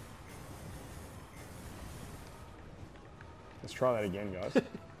 Let's try that again, guys.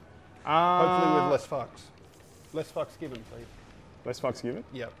 Hopefully with less fucks. Less fucks given, please. Less fucks given?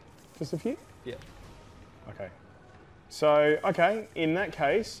 Yep. Just a few? Yep. Okay. So, in that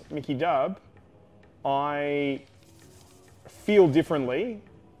case, Mickey Dub, I feel differently,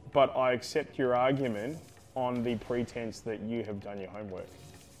 but I accept your argument on the pretense that you have done your homework.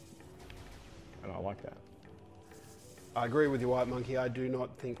 And I like that. I agree with you, White Monkey. I do not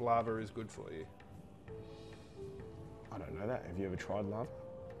think lava is good for you. I don't know that. Have you ever tried lava?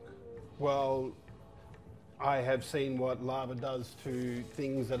 Well, I have seen what lava does to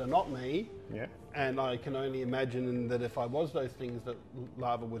things that are not me, Yeah. and I can only imagine that if I was those things that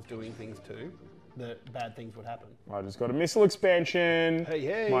lava was doing things to, that bad things would happen. I just got a missile expansion. Hey,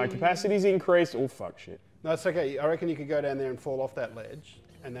 hey. My capacity's increased. Oh, fuck shit. No, it's okay. I reckon you could go down there and fall off that ledge,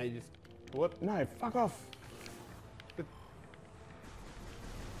 and they just... What No, fuck off. the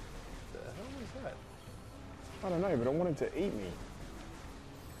hell was that? I don't know, but I wanted to eat me.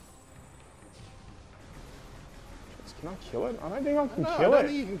 Can I kill it? I don't think I can No, I kill don't it.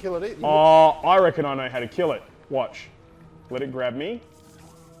 think you can kill it either. Oh, I reckon I know how to kill it. Watch. Let it grab me.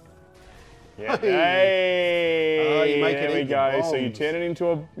 Yeah. Hey. Oh, you make it there we eat your go. So you bones. turn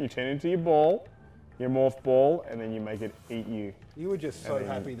it into your ball, your morph ball, and then you make it eat you. You were just so And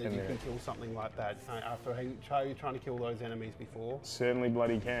then- happy that and you then- can kill something like that after trying to kill those enemies before. Certainly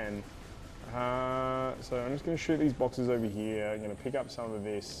bloody can. So I'm just going to shoot these boxes over here. I'm going to pick up some of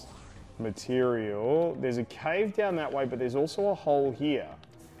this material. There's a cave down that way, but there's also a hole here.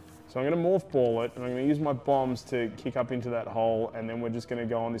 So I'm going to morph ball it, and I'm going to use my bombs to kick up into that hole, and then we're just going to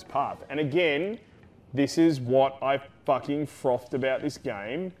go on this path. And again, this is what I fucking frothed about this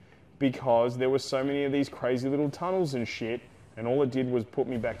game, because there were so many of these crazy little tunnels and shit, and all it did was put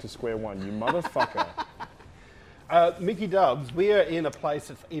me back to square one. You motherfucker. Mickey Dubs, we are in a place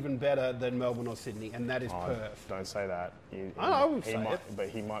that's even better than Melbourne or Sydney, and that is Perth. Don't say that. I would say might, it. but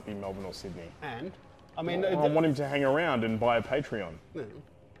he might be Melbourne or Sydney. And, I mean, I want him to hang around and buy a Patreon.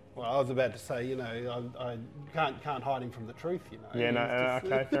 well, I was about to say, you know, I can't hide him from the truth, you know. Yeah, no, It's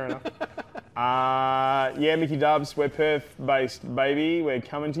just- okay, fair enough. Yeah, Mickey Dubs, we're Perth-based, baby. We're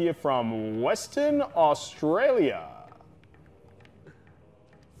coming to you from Western Australia.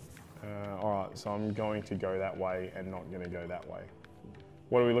 All right, so I'm going to go that way and not going to go that way.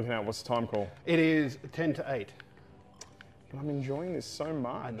 What are we looking at? What's the time call? It is 10 to 8. I'm enjoying this so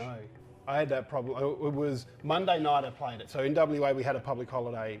much. I know. I had that problem. It was Monday night I played it. So in WA we had a public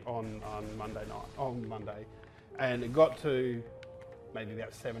holiday on Monday. And it got to maybe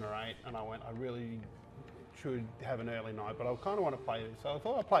about 7 or 8 and I went, I really should have an early night, but I kind of want to play it. So I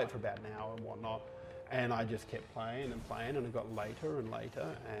thought I'd play it for about an hour and whatnot. And I just kept playing and playing, and it got later and later.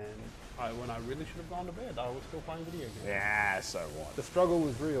 And when I really should have gone to bed, I was still playing video games. Yeah, so what? The struggle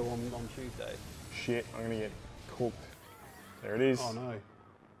was real on Tuesday. Shit, I'm going to get cooked. There it is. Oh no.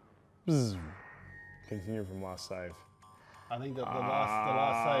 Bzz. Continue from last save. I think that the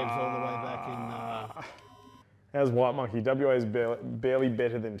last save's all the way back in. How's White Monkey? WA is barely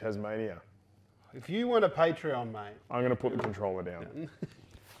better than Tasmania. If you weren't a Patreon, mate. I'm going to put the controller down.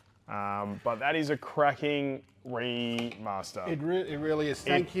 But that is a cracking remaster. It really is.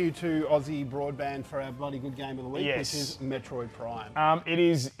 Thank you to Aussie Broadband for our bloody good game of the week, Yes. which is Metroid Prime. It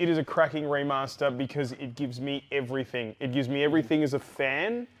is a cracking remaster because it gives me everything. It gives me everything as a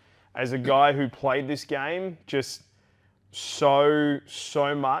fan, as a guy who played this game just so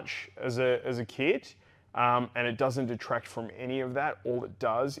much as a kid. And it doesn't detract from any of that. All it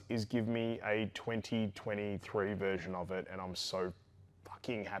does is give me a 2023 version of it, and I'm so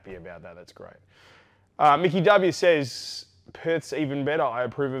fucking happy about that. That's great. Mickey W says, Perth's even better. I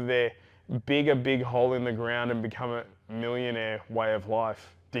approve of their dig a big hole in the ground and become a millionaire way of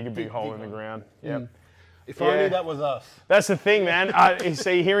life. Dig a big hole in the ground. Yep. If only that was us. That's the thing, man. You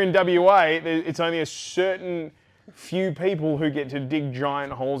see, here in WA, it's only a certain few people who get to dig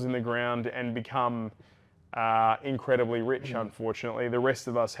giant holes in the ground and become incredibly rich, unfortunately. The rest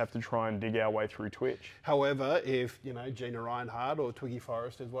of us have to try and dig our way through Twitch. However, if Gina Reinhardt or Twiggy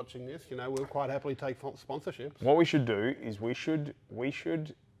Forrest is watching this, we'll quite happily take sponsorships. What we should do is we should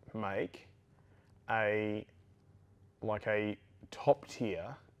make a top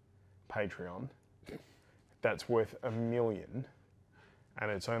tier Patreon that's worth $1 million, and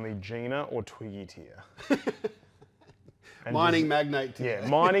it's only Gina or Twiggy tier. Mining magnate tier. Yeah,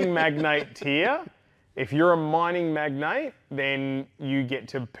 mining magnate tier. If you're a mining magnate, then you get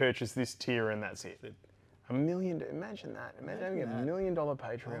to purchase this tier and that's it. $1 million, imagine that. Imagine having $1 million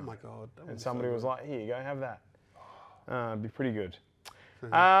Patreon. Oh my God. And somebody was like, here you go, have that. It'd be pretty good.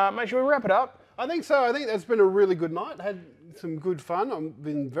 Mate, should we wrap it up? I think so. I think that's been a really good night. Had some good fun. I've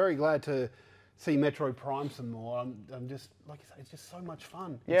been very glad to see Metroid Prime some more. I'm just, like I say, it's just so much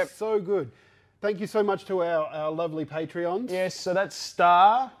fun. Yep. It's so good. Thank you so much to our lovely Patreons. Yes, so that's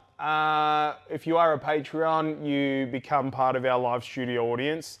Star. If you are a Patreon, you become part of our live studio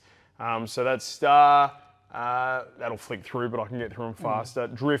audience. So that's Star. That'll flick through, but I can get through them faster.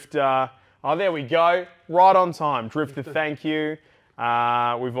 Drifter. Oh, there we go. Right on time. Drifter, thank you.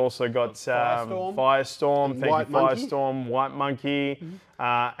 We've also got Firestorm. Firestorm. Thank White you, Monkey. Firestorm, White Monkey,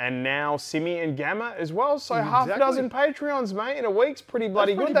 and now Simi and Gamma as well. So half a dozen Patreons, mate, in a week's pretty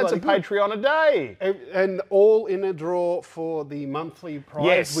bloody pretty good. That's bloody a Patreon a day. And all in a draw for the monthly prize,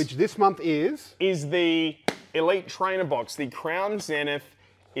 Yes. which this month is... Is the Elite Trainer Box, the Crown Zenith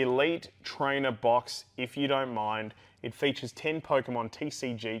Elite Trainer Box, if you don't mind. It features 10 Pokemon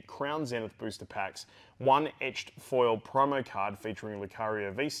TCG Crown Zenith booster packs, 1 etched foil promo card featuring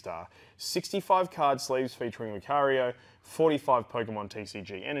Lucario V-Star, 65 card sleeves featuring Lucario, 45 Pokemon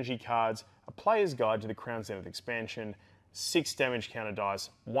TCG energy cards, a player's guide to the Crown Zenith expansion, 6 damage counter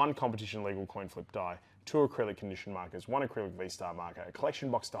dice, 1 competition legal coin flip die, 2 acrylic condition markers, 1 acrylic V-Star marker, a collection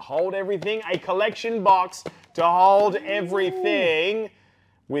box to hold everything, a collection box to hold everything,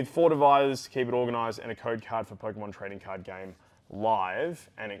 with 4 dividers to keep it organised and a code card for Pokemon Trading Card Game Live.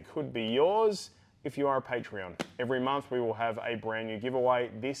 And it could be yours if you are a Patreon. Every month we will have a brand new giveaway.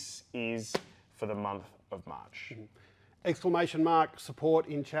 This is for the month of March. Exclamation mark support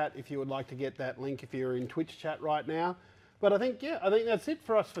in chat if you would like to get that link if you're in Twitch chat right now. But I think that's it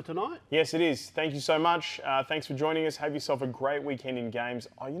for us for tonight. Yes, it is. Thank you so much. Thanks for joining us. Have yourself a great weekend in games.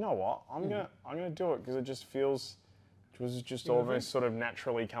 Oh, you know what? I'm gonna do it because it just feels... It was just almost sort of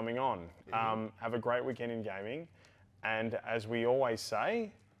naturally coming on. Have a great weekend in gaming. And as we always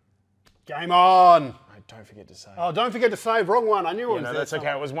say... Game on! Don't forget to say. Oh, don't forget to save. Wrong one. I knew it was No, there that's okay.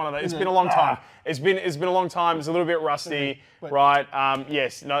 somewhere. It was one of those. It's been a long time. It's been a long time. It's a little bit rusty, right?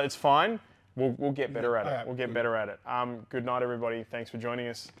 Yes, no, it's fine. We'll get better at it. We'll get better at it. Good night, everybody. Thanks for joining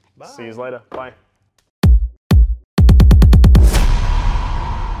us. See you later. Bye.